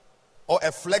or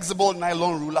a flexible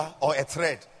nylon ruler or a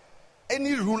thread,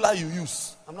 any ruler you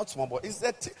use, I'm not small boy.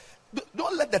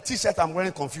 Don't let the t-shirt I'm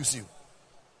wearing confuse you.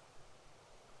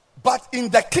 But in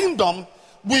the kingdom,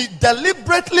 we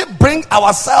deliberately bring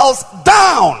ourselves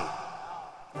down.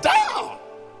 Down.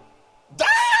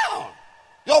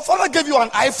 Your father gave you an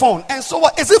iPhone, and so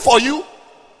what? Is it for you?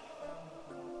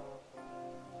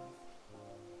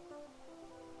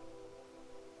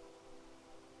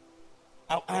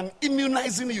 I'm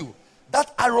immunizing you.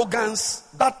 That arrogance,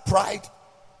 that pride,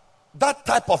 that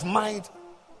type of mind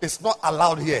is not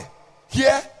allowed here.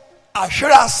 Here,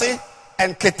 Ashirasi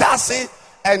and Ketasi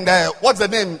and what's the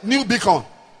name? New Beacon.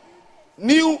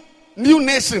 New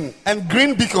Nation and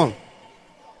Green Beacon.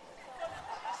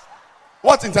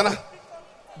 What international?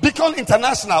 Beacon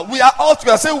International. We are all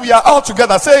together. Say we are all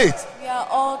together. Say it. We are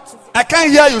all together. I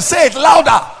can't hear you. Say it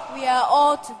louder. We are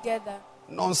all together.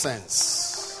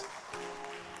 Nonsense.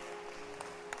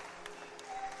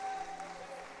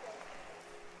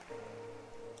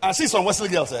 I see some Wesley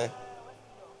Girls, eh?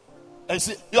 And you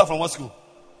see, you are from what school?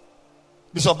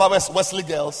 Bishop Barber's Wesley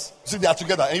Girls. You see, they are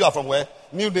together. And you are from where?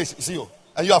 New Nation. You see you.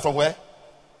 And you are from where?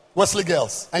 Wesley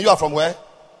Girls. And you are from where?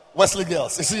 Wesley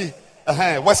Girls. You see?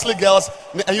 Wesley Girls.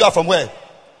 And you are from where?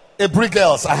 Abri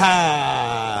Girls.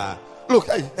 Look,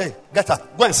 hey, get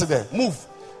up. Go and sit there. Move.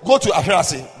 Go to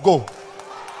Ahirasi. Go.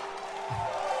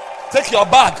 Take your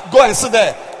bag. Go and sit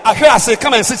there. Ahirasi,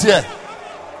 come and sit here.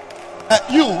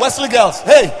 You, Wesley Girls.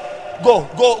 Hey, go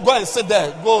and sit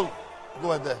there. Go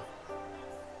there.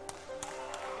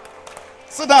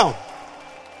 Sit down.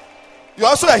 You're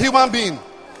also a human being.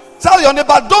 Tell your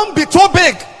neighbor, don't be too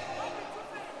big.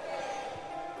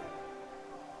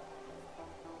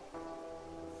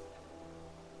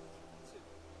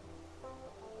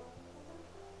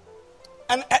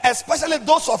 And especially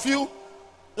those of you,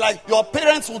 like your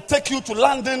parents will take you to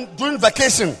London during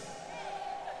vacation.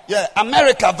 Yeah,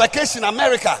 America, vacation,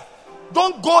 America.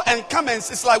 Don't go and come and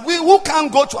it's like we who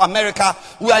can't go to America,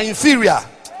 we are inferior.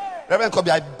 Reverend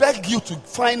Kobe, I beg you to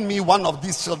find me one of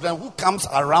these children who comes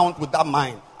around with that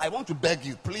mind. I want to beg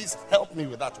you, please help me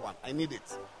with that one. I need it.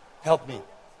 Help me.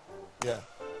 Yeah.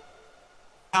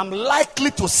 I'm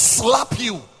likely to slap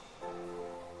you.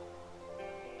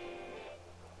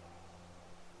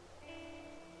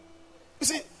 You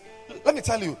see, let me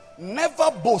tell you,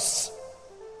 never boast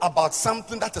about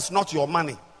something that is not your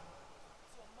money.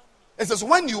 It says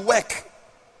when you work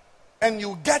and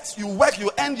you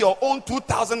earn your own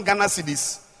 2,000 Ghana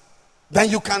cedis,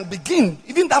 then you can begin.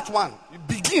 Even that one, you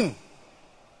begin.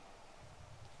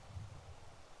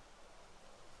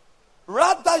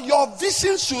 Rather, your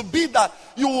vision should be that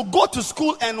you will go to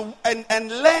school and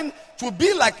learn to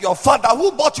be like your father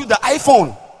who bought you the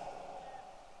iPhone.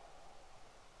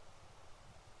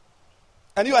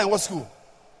 And you are in what school?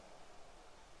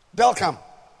 Delcam.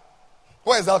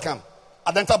 Where is Delcam?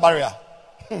 Adenta Barrier.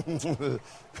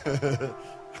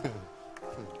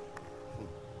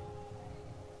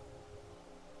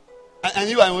 And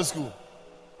you are in what school?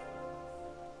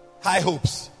 High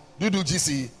Hopes. You do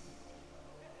GC.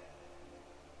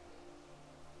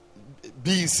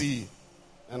 BC.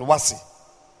 And Wasi.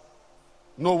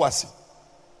 No Wasi.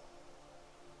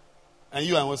 And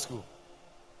you are in what school?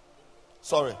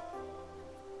 Sorry.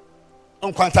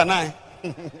 Nkwantanai.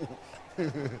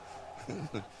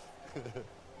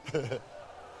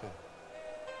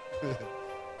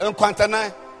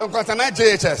 Nkwantanai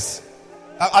JHS.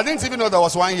 I didn't even know there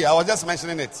was one here. I was just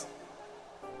mentioning it.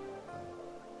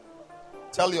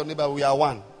 Tell your neighbor we are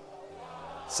one.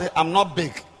 Say, I'm not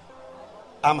big.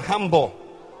 I'm humble.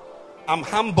 I'm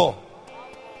humble.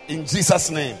 In Jesus'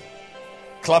 name.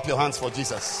 Clap your hands for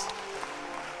Jesus.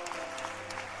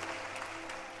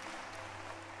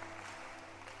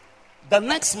 The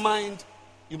next mind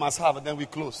you must have, and then we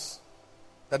close.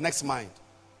 The next mind.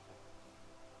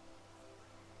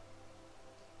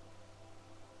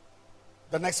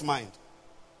 The next mind.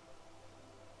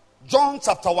 John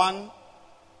chapter 1,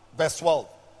 verse 12.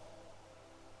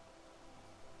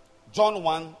 John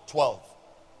 1, 12.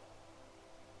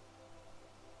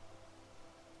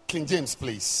 King James,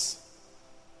 please.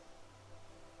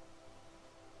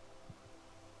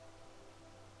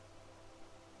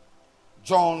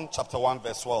 John chapter 1,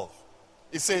 verse 12.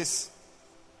 It says,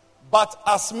 but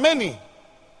as many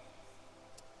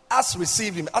as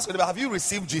received him. Ask me, have you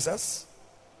received Jesus?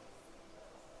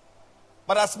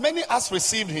 But as many as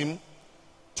received him,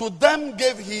 to them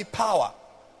gave he power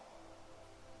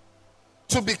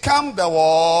to become the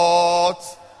what?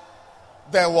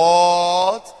 The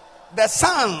what? The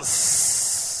sons.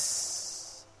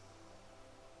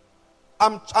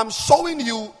 I'm showing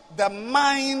you the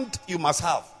mind you must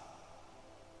have.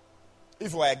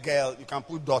 If you are a girl, you can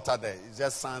put daughter there. It's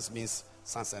just sons means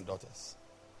sons and daughters.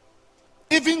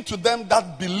 Even to them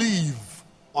that believe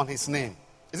on his name.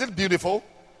 Is it beautiful?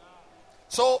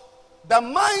 So, the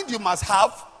mind you must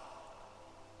have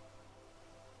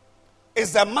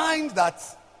is the mind that,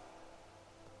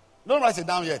 don't write it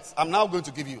down yet. I'm now going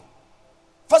to give you.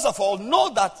 First of all,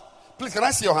 know that, please, can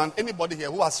I see your hand? Anybody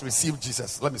here who has received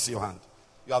Jesus? Let me see your hand.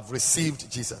 You have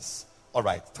received Jesus. All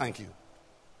right, thank you.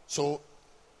 So,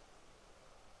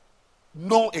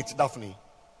 know it, Daphne,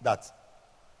 that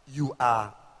you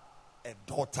are a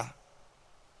daughter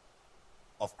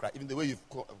of Christ. Even the way you've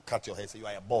cut your hair, say you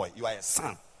are a boy, you are a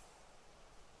son.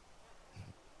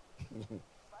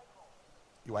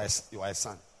 you are a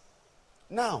son.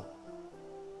 Now,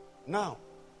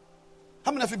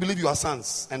 how many of you believe you are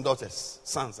sons and daughters?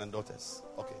 Sons and daughters.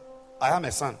 Okay. I am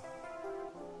a son.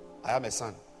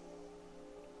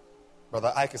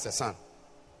 Brother Ike is a son.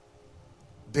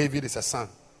 David is a son.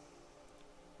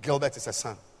 Gilbert is a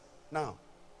son. Now,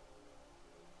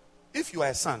 if you are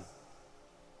a son,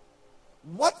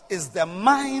 what is the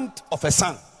mind of a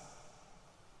son?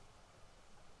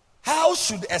 How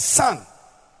should a son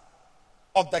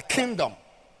of the kingdom,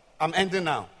 I'm ending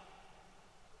now,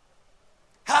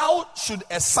 how should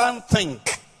a son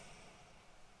think?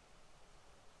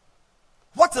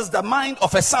 What is the mind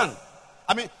of a son?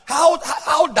 I mean, how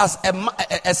does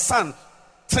a son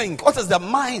think? What is the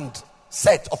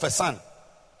mindset of a son?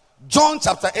 John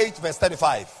chapter 8, verse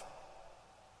 35.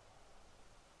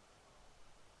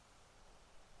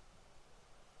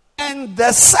 And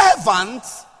the servant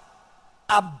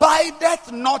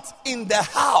abideth not in the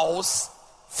house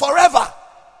forever.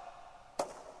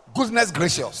 Goodness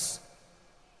gracious.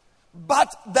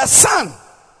 But the son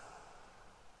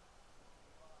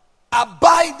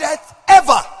abideth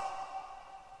ever.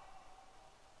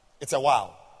 It's a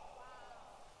wow.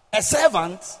 A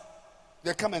servant,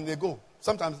 they come and they go.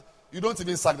 Sometimes you don't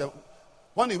even sack them.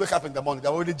 When you wake up in the morning, they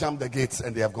already jumped the gates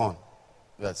and they have gone.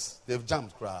 Yes, they've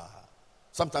jumped.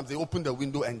 Sometimes they open the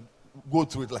window and go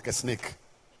through it like a snake.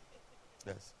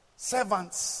 Yes.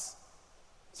 Servants.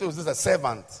 So is this a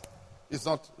servant? It's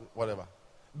not whatever.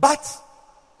 But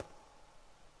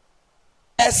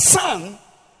a son,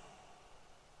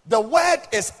 the word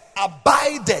is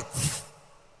abideth.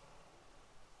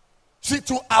 See,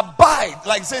 to abide,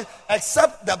 like say,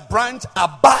 except the branch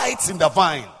abides in the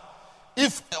vine.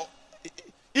 If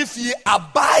ye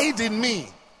abide in me,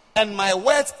 and my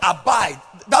words abide.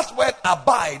 That word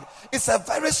abide is a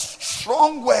very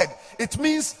strong word. It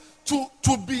means to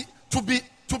be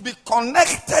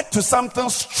connected to something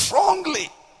strongly.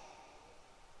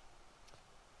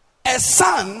 A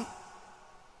son,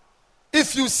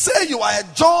 if you say you are a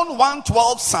John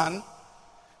 1:12 son,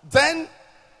 then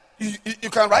you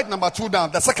can write number 2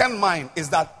 down. The second mind is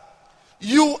that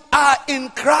you are in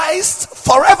Christ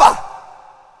forever.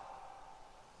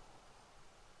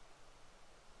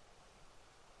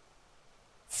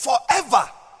 Forever.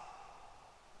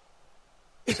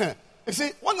 You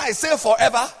see, when I say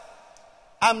forever,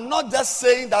 I'm not just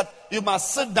saying that you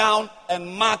must sit down and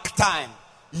mark time.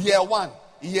 Year 1,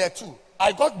 year 2.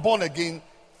 I got born again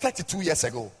 32 years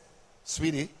ago,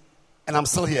 sweetie, and I'm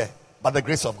still here by the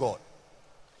grace of God.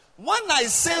 When I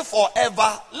say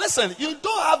forever, listen, you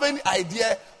don't have any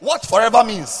idea what forever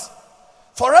means.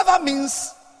 Forever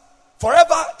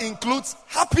includes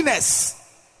happiness.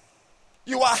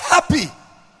 You are happy,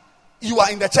 you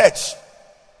are in the church.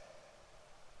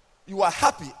 You are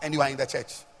happy and you are in the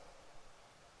church.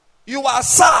 You are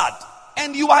sad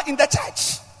and you are in the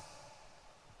church.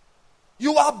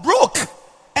 You are broke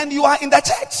and you are in the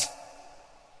church.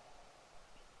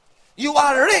 You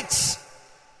are rich.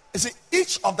 You see,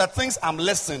 each of the things I'm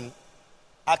listing,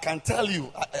 I can tell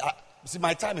you, see,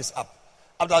 my time is up.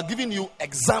 I've given you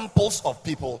examples of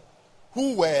people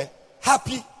who were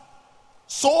happy,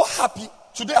 so happy.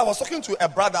 Today I was talking to a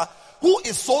brother who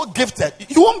is so gifted.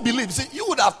 You won't believe. See, you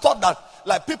would have thought that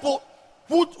like people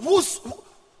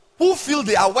who feel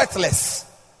they are worthless.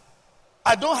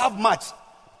 I don't have much.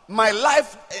 My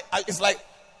life is like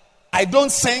I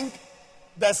don't sing.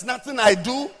 There's nothing I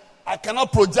do. I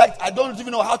cannot project. I don't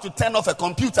even know how to turn off a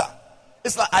computer.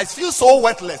 It's like I feel so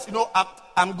worthless. You know,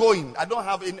 I'm going. I don't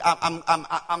have any.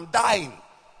 I'm dying.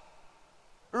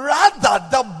 Rather,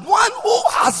 the one who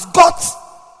has got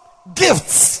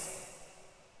gifts.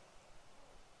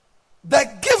 The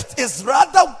gift is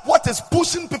rather what is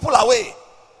pushing people away.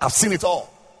 I've seen it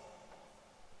all.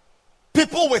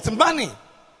 People with money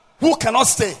who cannot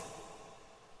stay.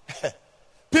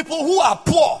 People who are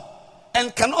poor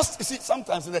and cannot. You see,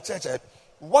 sometimes in the church,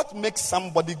 what makes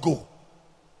somebody go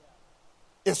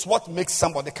is what makes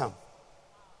somebody come.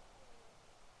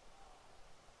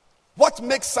 What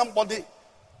makes somebody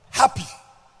happy,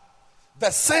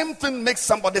 the same thing makes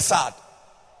somebody sad.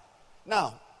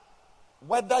 Now,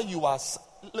 whether you are,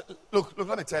 look,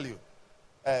 let me tell you,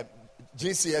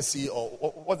 GCSE or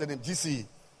what's the name, GCE,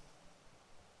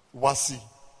 WASI,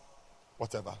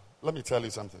 whatever. Let me tell you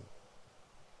something.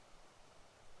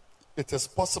 It is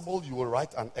possible you will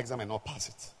write an exam and not pass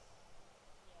it.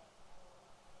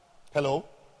 Hello?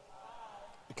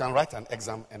 You can write an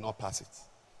exam and not pass it.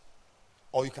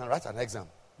 Or you can write an exam,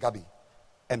 Gabi,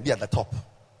 and be at the top,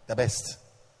 the best.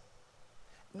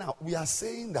 Now, we are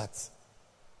saying that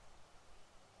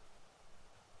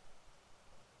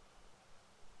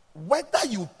whether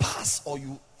you pass or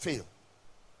you fail,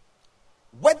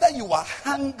 whether you are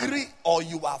hungry or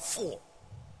you are full,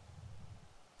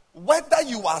 whether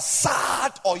you are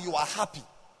sad or you are happy,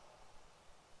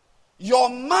 your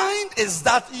mind is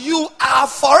that you are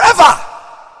forever.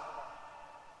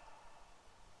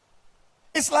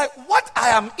 It's like what I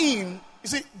am in. You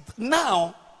see,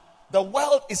 now the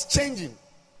world is changing.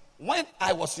 When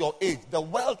I was your age, the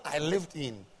world I lived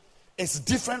in is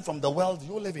different from the world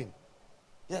you live in.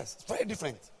 Yes, it's very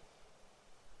different.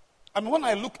 I mean, when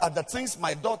I look at the things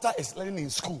my daughter is learning in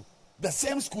school, the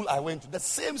same school I went to, the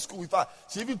same school,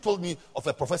 she even told me of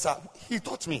a professor, he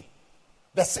taught me.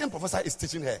 The same professor is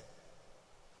teaching her.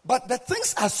 But the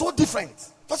things are so different.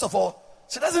 First of all,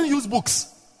 she doesn't use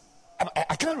books.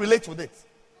 I can't relate with it.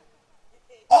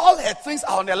 All her things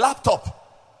are on a laptop.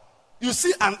 You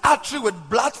see an artery with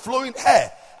blood flowing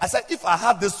hair. I said, if I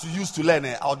had this to use to learn,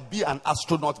 I would be an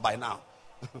astronaut by now.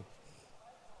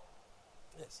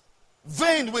 Yes.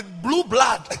 Vein with blue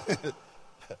blood.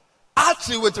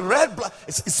 Artery with red blood.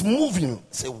 It's moving. I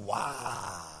say,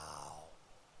 wow.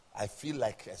 I feel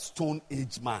like a Stone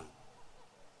Age man.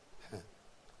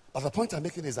 But the point I'm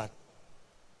making is that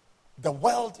the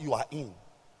world you are in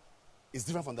is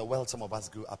different from the world some of us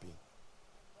grew up in.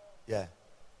 Yeah.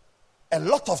 A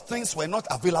lot of things were not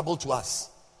available to us.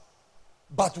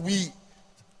 But we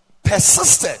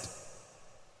persisted.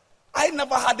 I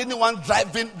never had anyone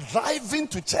driving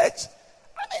to church.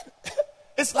 I mean,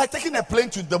 it's like taking a plane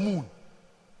to the moon.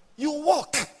 You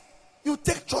walk, you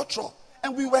take trotro,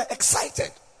 and we were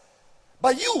excited.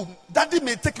 But you, daddy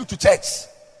may take you to church,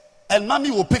 and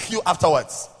mommy will pick you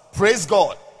afterwards. Praise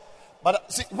God. But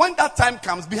see, when that time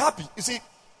comes, be happy. You see,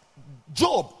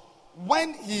 Job,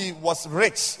 when he was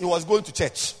rich, he was going to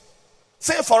church.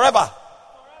 Say forever.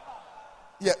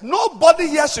 Yeah, nobody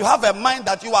here should have a mind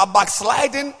that you are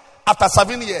backsliding after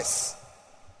 7 years.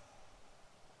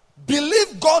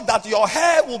 Believe God that your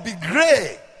hair will be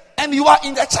gray and you are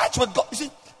in the church with God. You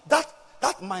see,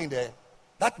 that mind,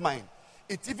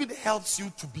 it even helps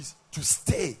you to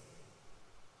stay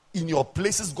in your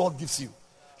places God gives you.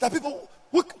 There are people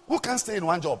who can't stay in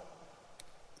one job.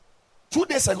 2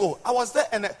 days ago, I was there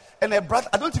and a brother,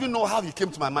 I don't even know how he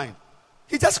came to my mind.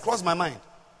 He just crossed my mind.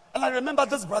 And I remember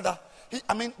this brother,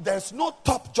 there's no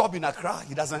top job in Accra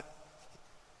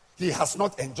he has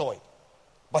not enjoyed.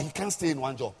 But he can't stay in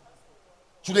one job.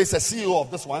 Today is a CEO of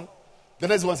this one. The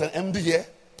next one is an MD here.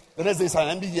 The next day is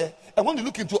an MBA. And when you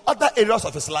look into other areas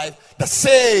of his life, the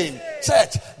same.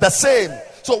 Church, the same.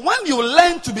 So when you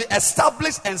learn to be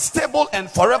established and stable and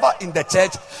forever in the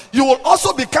church, you will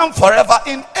also become forever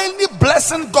in any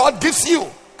blessing God gives you.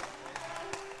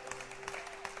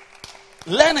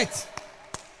 Learn it.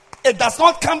 It does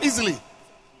not come easily.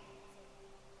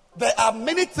 There are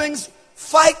many things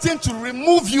fighting to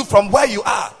remove you from where you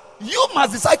are. You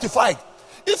must decide to fight.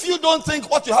 If you don't think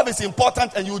what you have is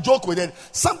important and you joke with it,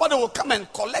 somebody will come and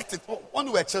collect it. When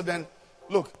we were children,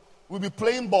 look, we'll be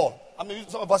playing ball. I mean,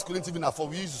 some of us couldn't even afford.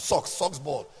 We used socks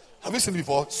ball. Have you seen it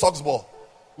before? Socks ball.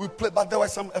 We played, but there were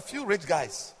a few rich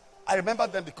guys. I remember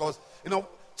them because,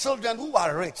 children who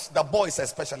are rich, the boys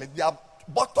especially, their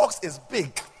buttocks is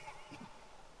big.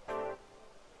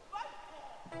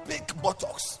 Big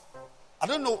buttocks. I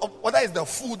don't know whether it's the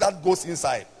food that goes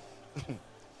inside.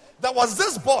 There was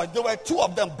this boy, there were two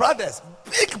of them, brothers,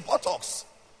 big buttocks.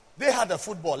 They had a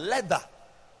football, leather.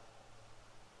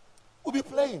 We'll be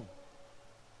playing.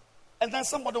 And then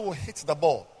somebody will hit the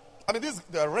ball. I mean,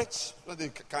 they're rich. They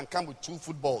can come with 2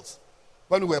 footballs.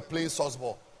 When we were playing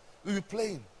softball, we'll be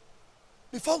playing.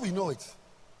 Before we know it,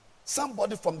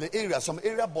 somebody from the area, some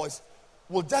area boys,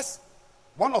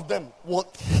 one of them will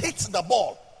hit the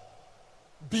ball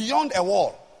beyond a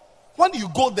wall. When you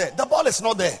go there, the ball is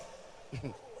not there.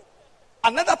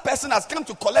 Another person has come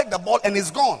to collect the ball and is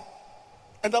gone.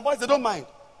 And the boys, they don't mind.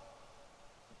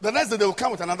 The next day they will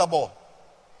come with another ball.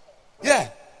 Yeah.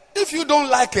 If you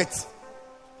don't like it,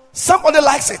 somebody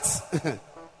likes it.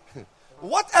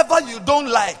 Whatever you don't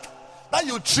like, that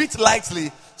you treat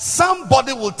lightly,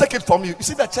 somebody will take it from you. You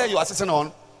see the chair you are sitting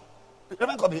on?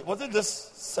 Remember, was it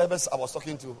this service I was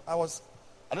talking to? I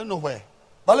don't know where.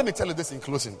 But let me tell you this in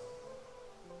closing.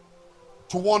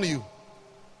 To warn you.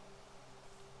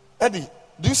 Eddie,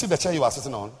 do you see the chair you are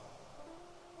sitting on?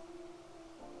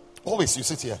 Always you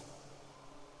sit here.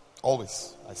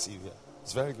 Always I see you here.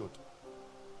 It's very good.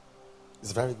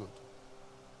 It's very good.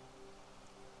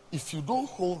 If you don't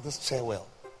hold this chair well,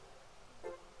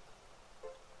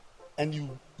 and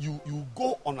you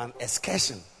go on an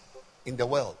excursion in the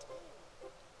world,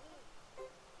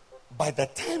 by the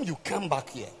time you come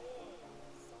back here,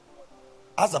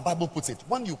 as the Bible puts it,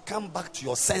 when you come back to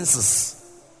your senses,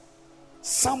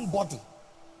 somebody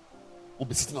will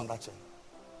be sitting on that chair.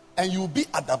 And you'll be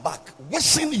at the back,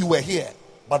 wishing you were here,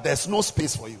 but there's no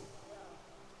space for you.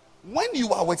 When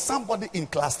you are with somebody in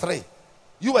class 3,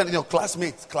 you and your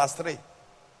classmates, class 3,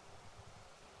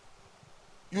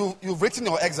 you've written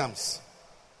your exams.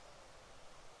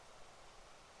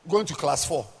 Going to class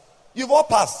 4. You've all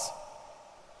passed.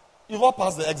 You've all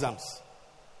passed the exams.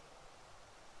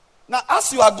 Now,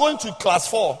 as you are going to class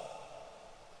 4,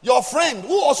 your friend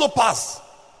who also passed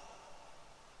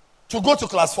to go to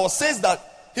class 4 says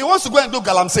that he wants to go and do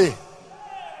Galamsey.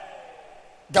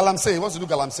 Galamsey, he wants to do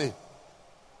Galamsey.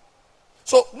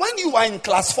 So when you are in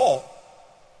class 4,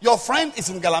 your friend is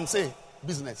in Galamsey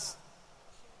business.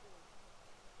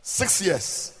 6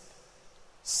 years.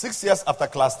 6 years after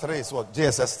class 3 is what?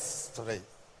 JSS 3.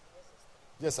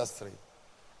 JSS 3.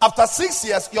 After 6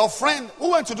 years, your friend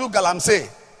who went to do Galamsey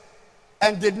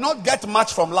and did not get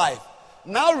much from life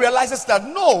now realizes that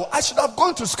no, I should have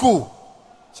gone to school.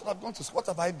 What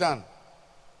have I done?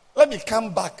 Let me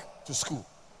come back to school.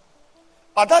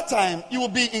 At that time, you will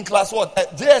be in class what?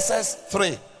 JSS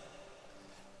 3.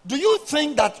 Do you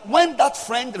think that when that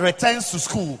friend returns to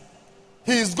school,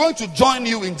 he is going to join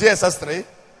you in JSS 3?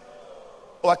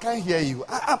 Oh, I can't hear you.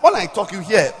 When I talk, you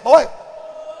hear. Boy.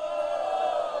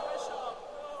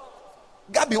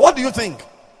 Gabby, what do you think?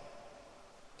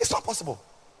 It's not possible.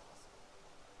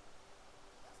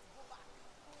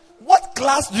 What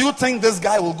class do you think this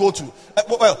guy will go to?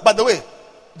 Well, by the way,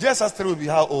 JSS 3 will be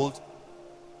how old?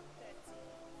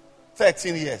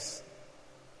 13 years.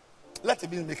 Let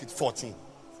him make it 14.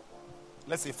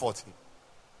 Let's say 14.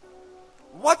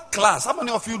 What class? How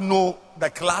many of you know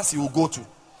the class he will go to?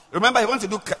 Remember, he went to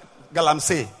do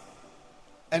Galamsey.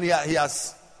 And he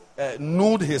has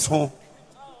nude his home.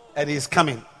 And he is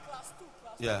coming.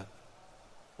 Yeah.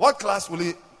 What class will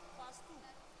he?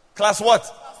 Class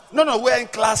what? No, we're in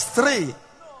class 3.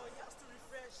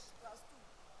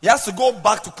 He has to go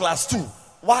back to class 2.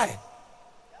 Why?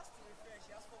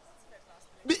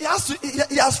 He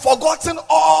has forgotten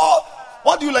all.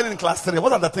 What do you learn in class 3?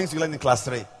 What are the things you learn in class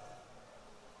 3?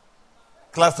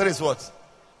 Class 3 is what?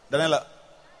 Daniela?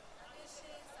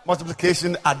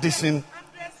 Multiplication, addition,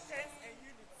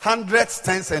 hundreds,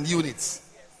 tens, and units.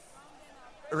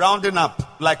 Rounding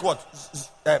up, like what?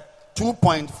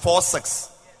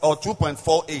 2.46 or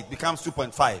 2.48 becomes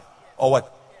 2.5 or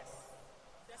what?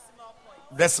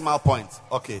 Decimal point.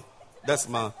 Okay,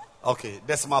 decimal Okay,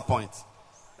 decimal point.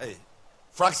 Hey,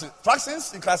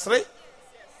 fractions in class 3?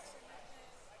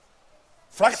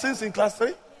 Fractions in class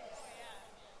 3?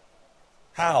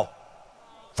 How?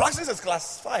 Fractions is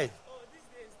class 5.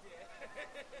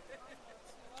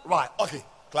 Right, okay,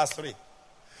 class 3.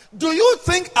 Do you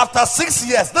think after 6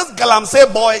 years, this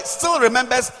Galamsey boy still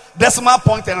remembers decimal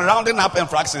point and rounding up and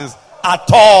fractions at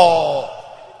all?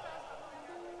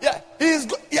 Yeah, he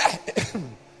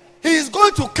is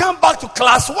going to come back to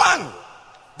class 1.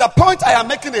 The point I am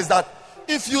making is that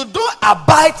if you don't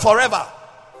abide forever,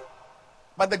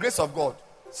 by the grace of God,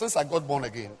 since I got born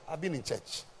again, I've been in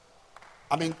church.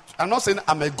 I mean, I'm not saying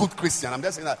I'm a good Christian. I'm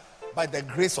just saying that by the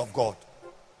grace of God.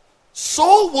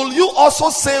 So will you also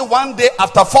say one day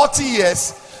after 40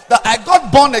 years that I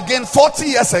got born again 40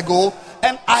 years ago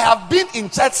and I have been in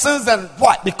church since then?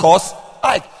 Why? Because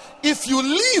if you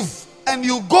leave and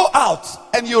you go out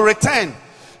and you return,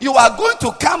 you are going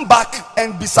to come back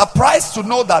and be surprised to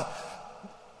know that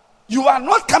you are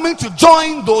not coming to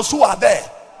join those who are there.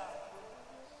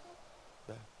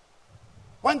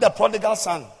 When the prodigal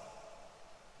son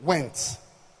went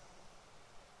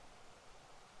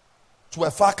to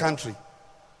a far country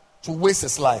to waste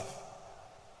his life,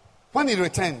 when he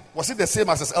returned, was it the same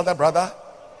as his elder brother?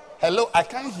 Hello, I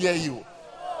can't hear you.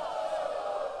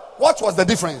 What was the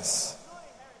difference?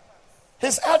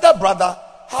 His elder brother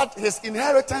had his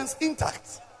inheritance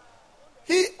intact.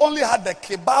 He only had the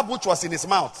kebab which was in his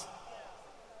mouth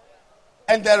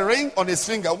and the ring on his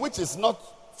finger, which is not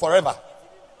forever.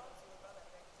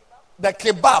 The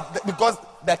kebab, because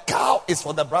the cow is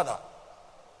for the brother.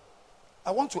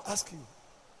 I want to ask you,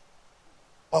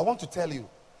 or I want to tell you,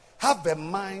 have a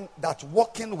mind that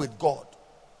walking with God,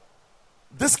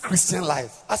 this Christian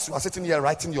life, as you are sitting here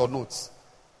writing your notes,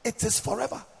 it is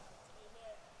forever.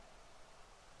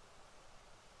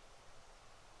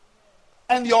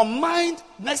 And your mind,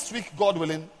 next week, God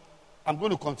willing, I'm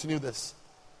going to continue this.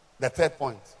 The third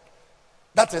point.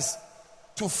 That is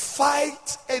to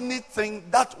fight anything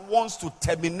that wants to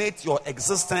terminate your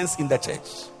existence in the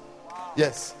church.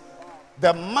 Yes.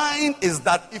 The mind is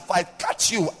that if I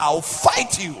catch you, I'll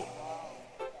fight you.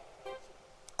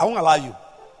 I won't allow you.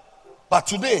 But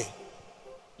today,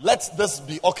 let this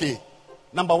be okay.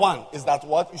 Number one is that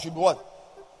what? You should be what?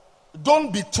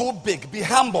 Don't be too big. Be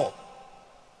humble.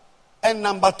 And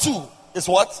number two is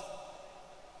what?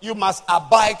 You must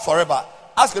abide forever.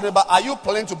 Ask your neighbor, are you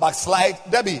planning to backslide?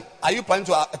 Debbie, are you planning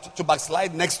to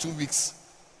backslide next 2 weeks?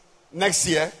 Next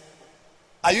year?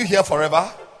 Are you here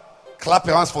forever? Clap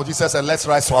your hands for Jesus and let's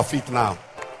rise to our feet now.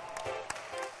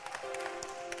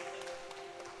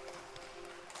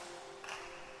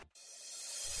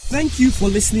 Thank you for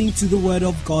listening to the Word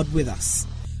of God with us.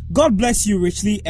 God bless you richly.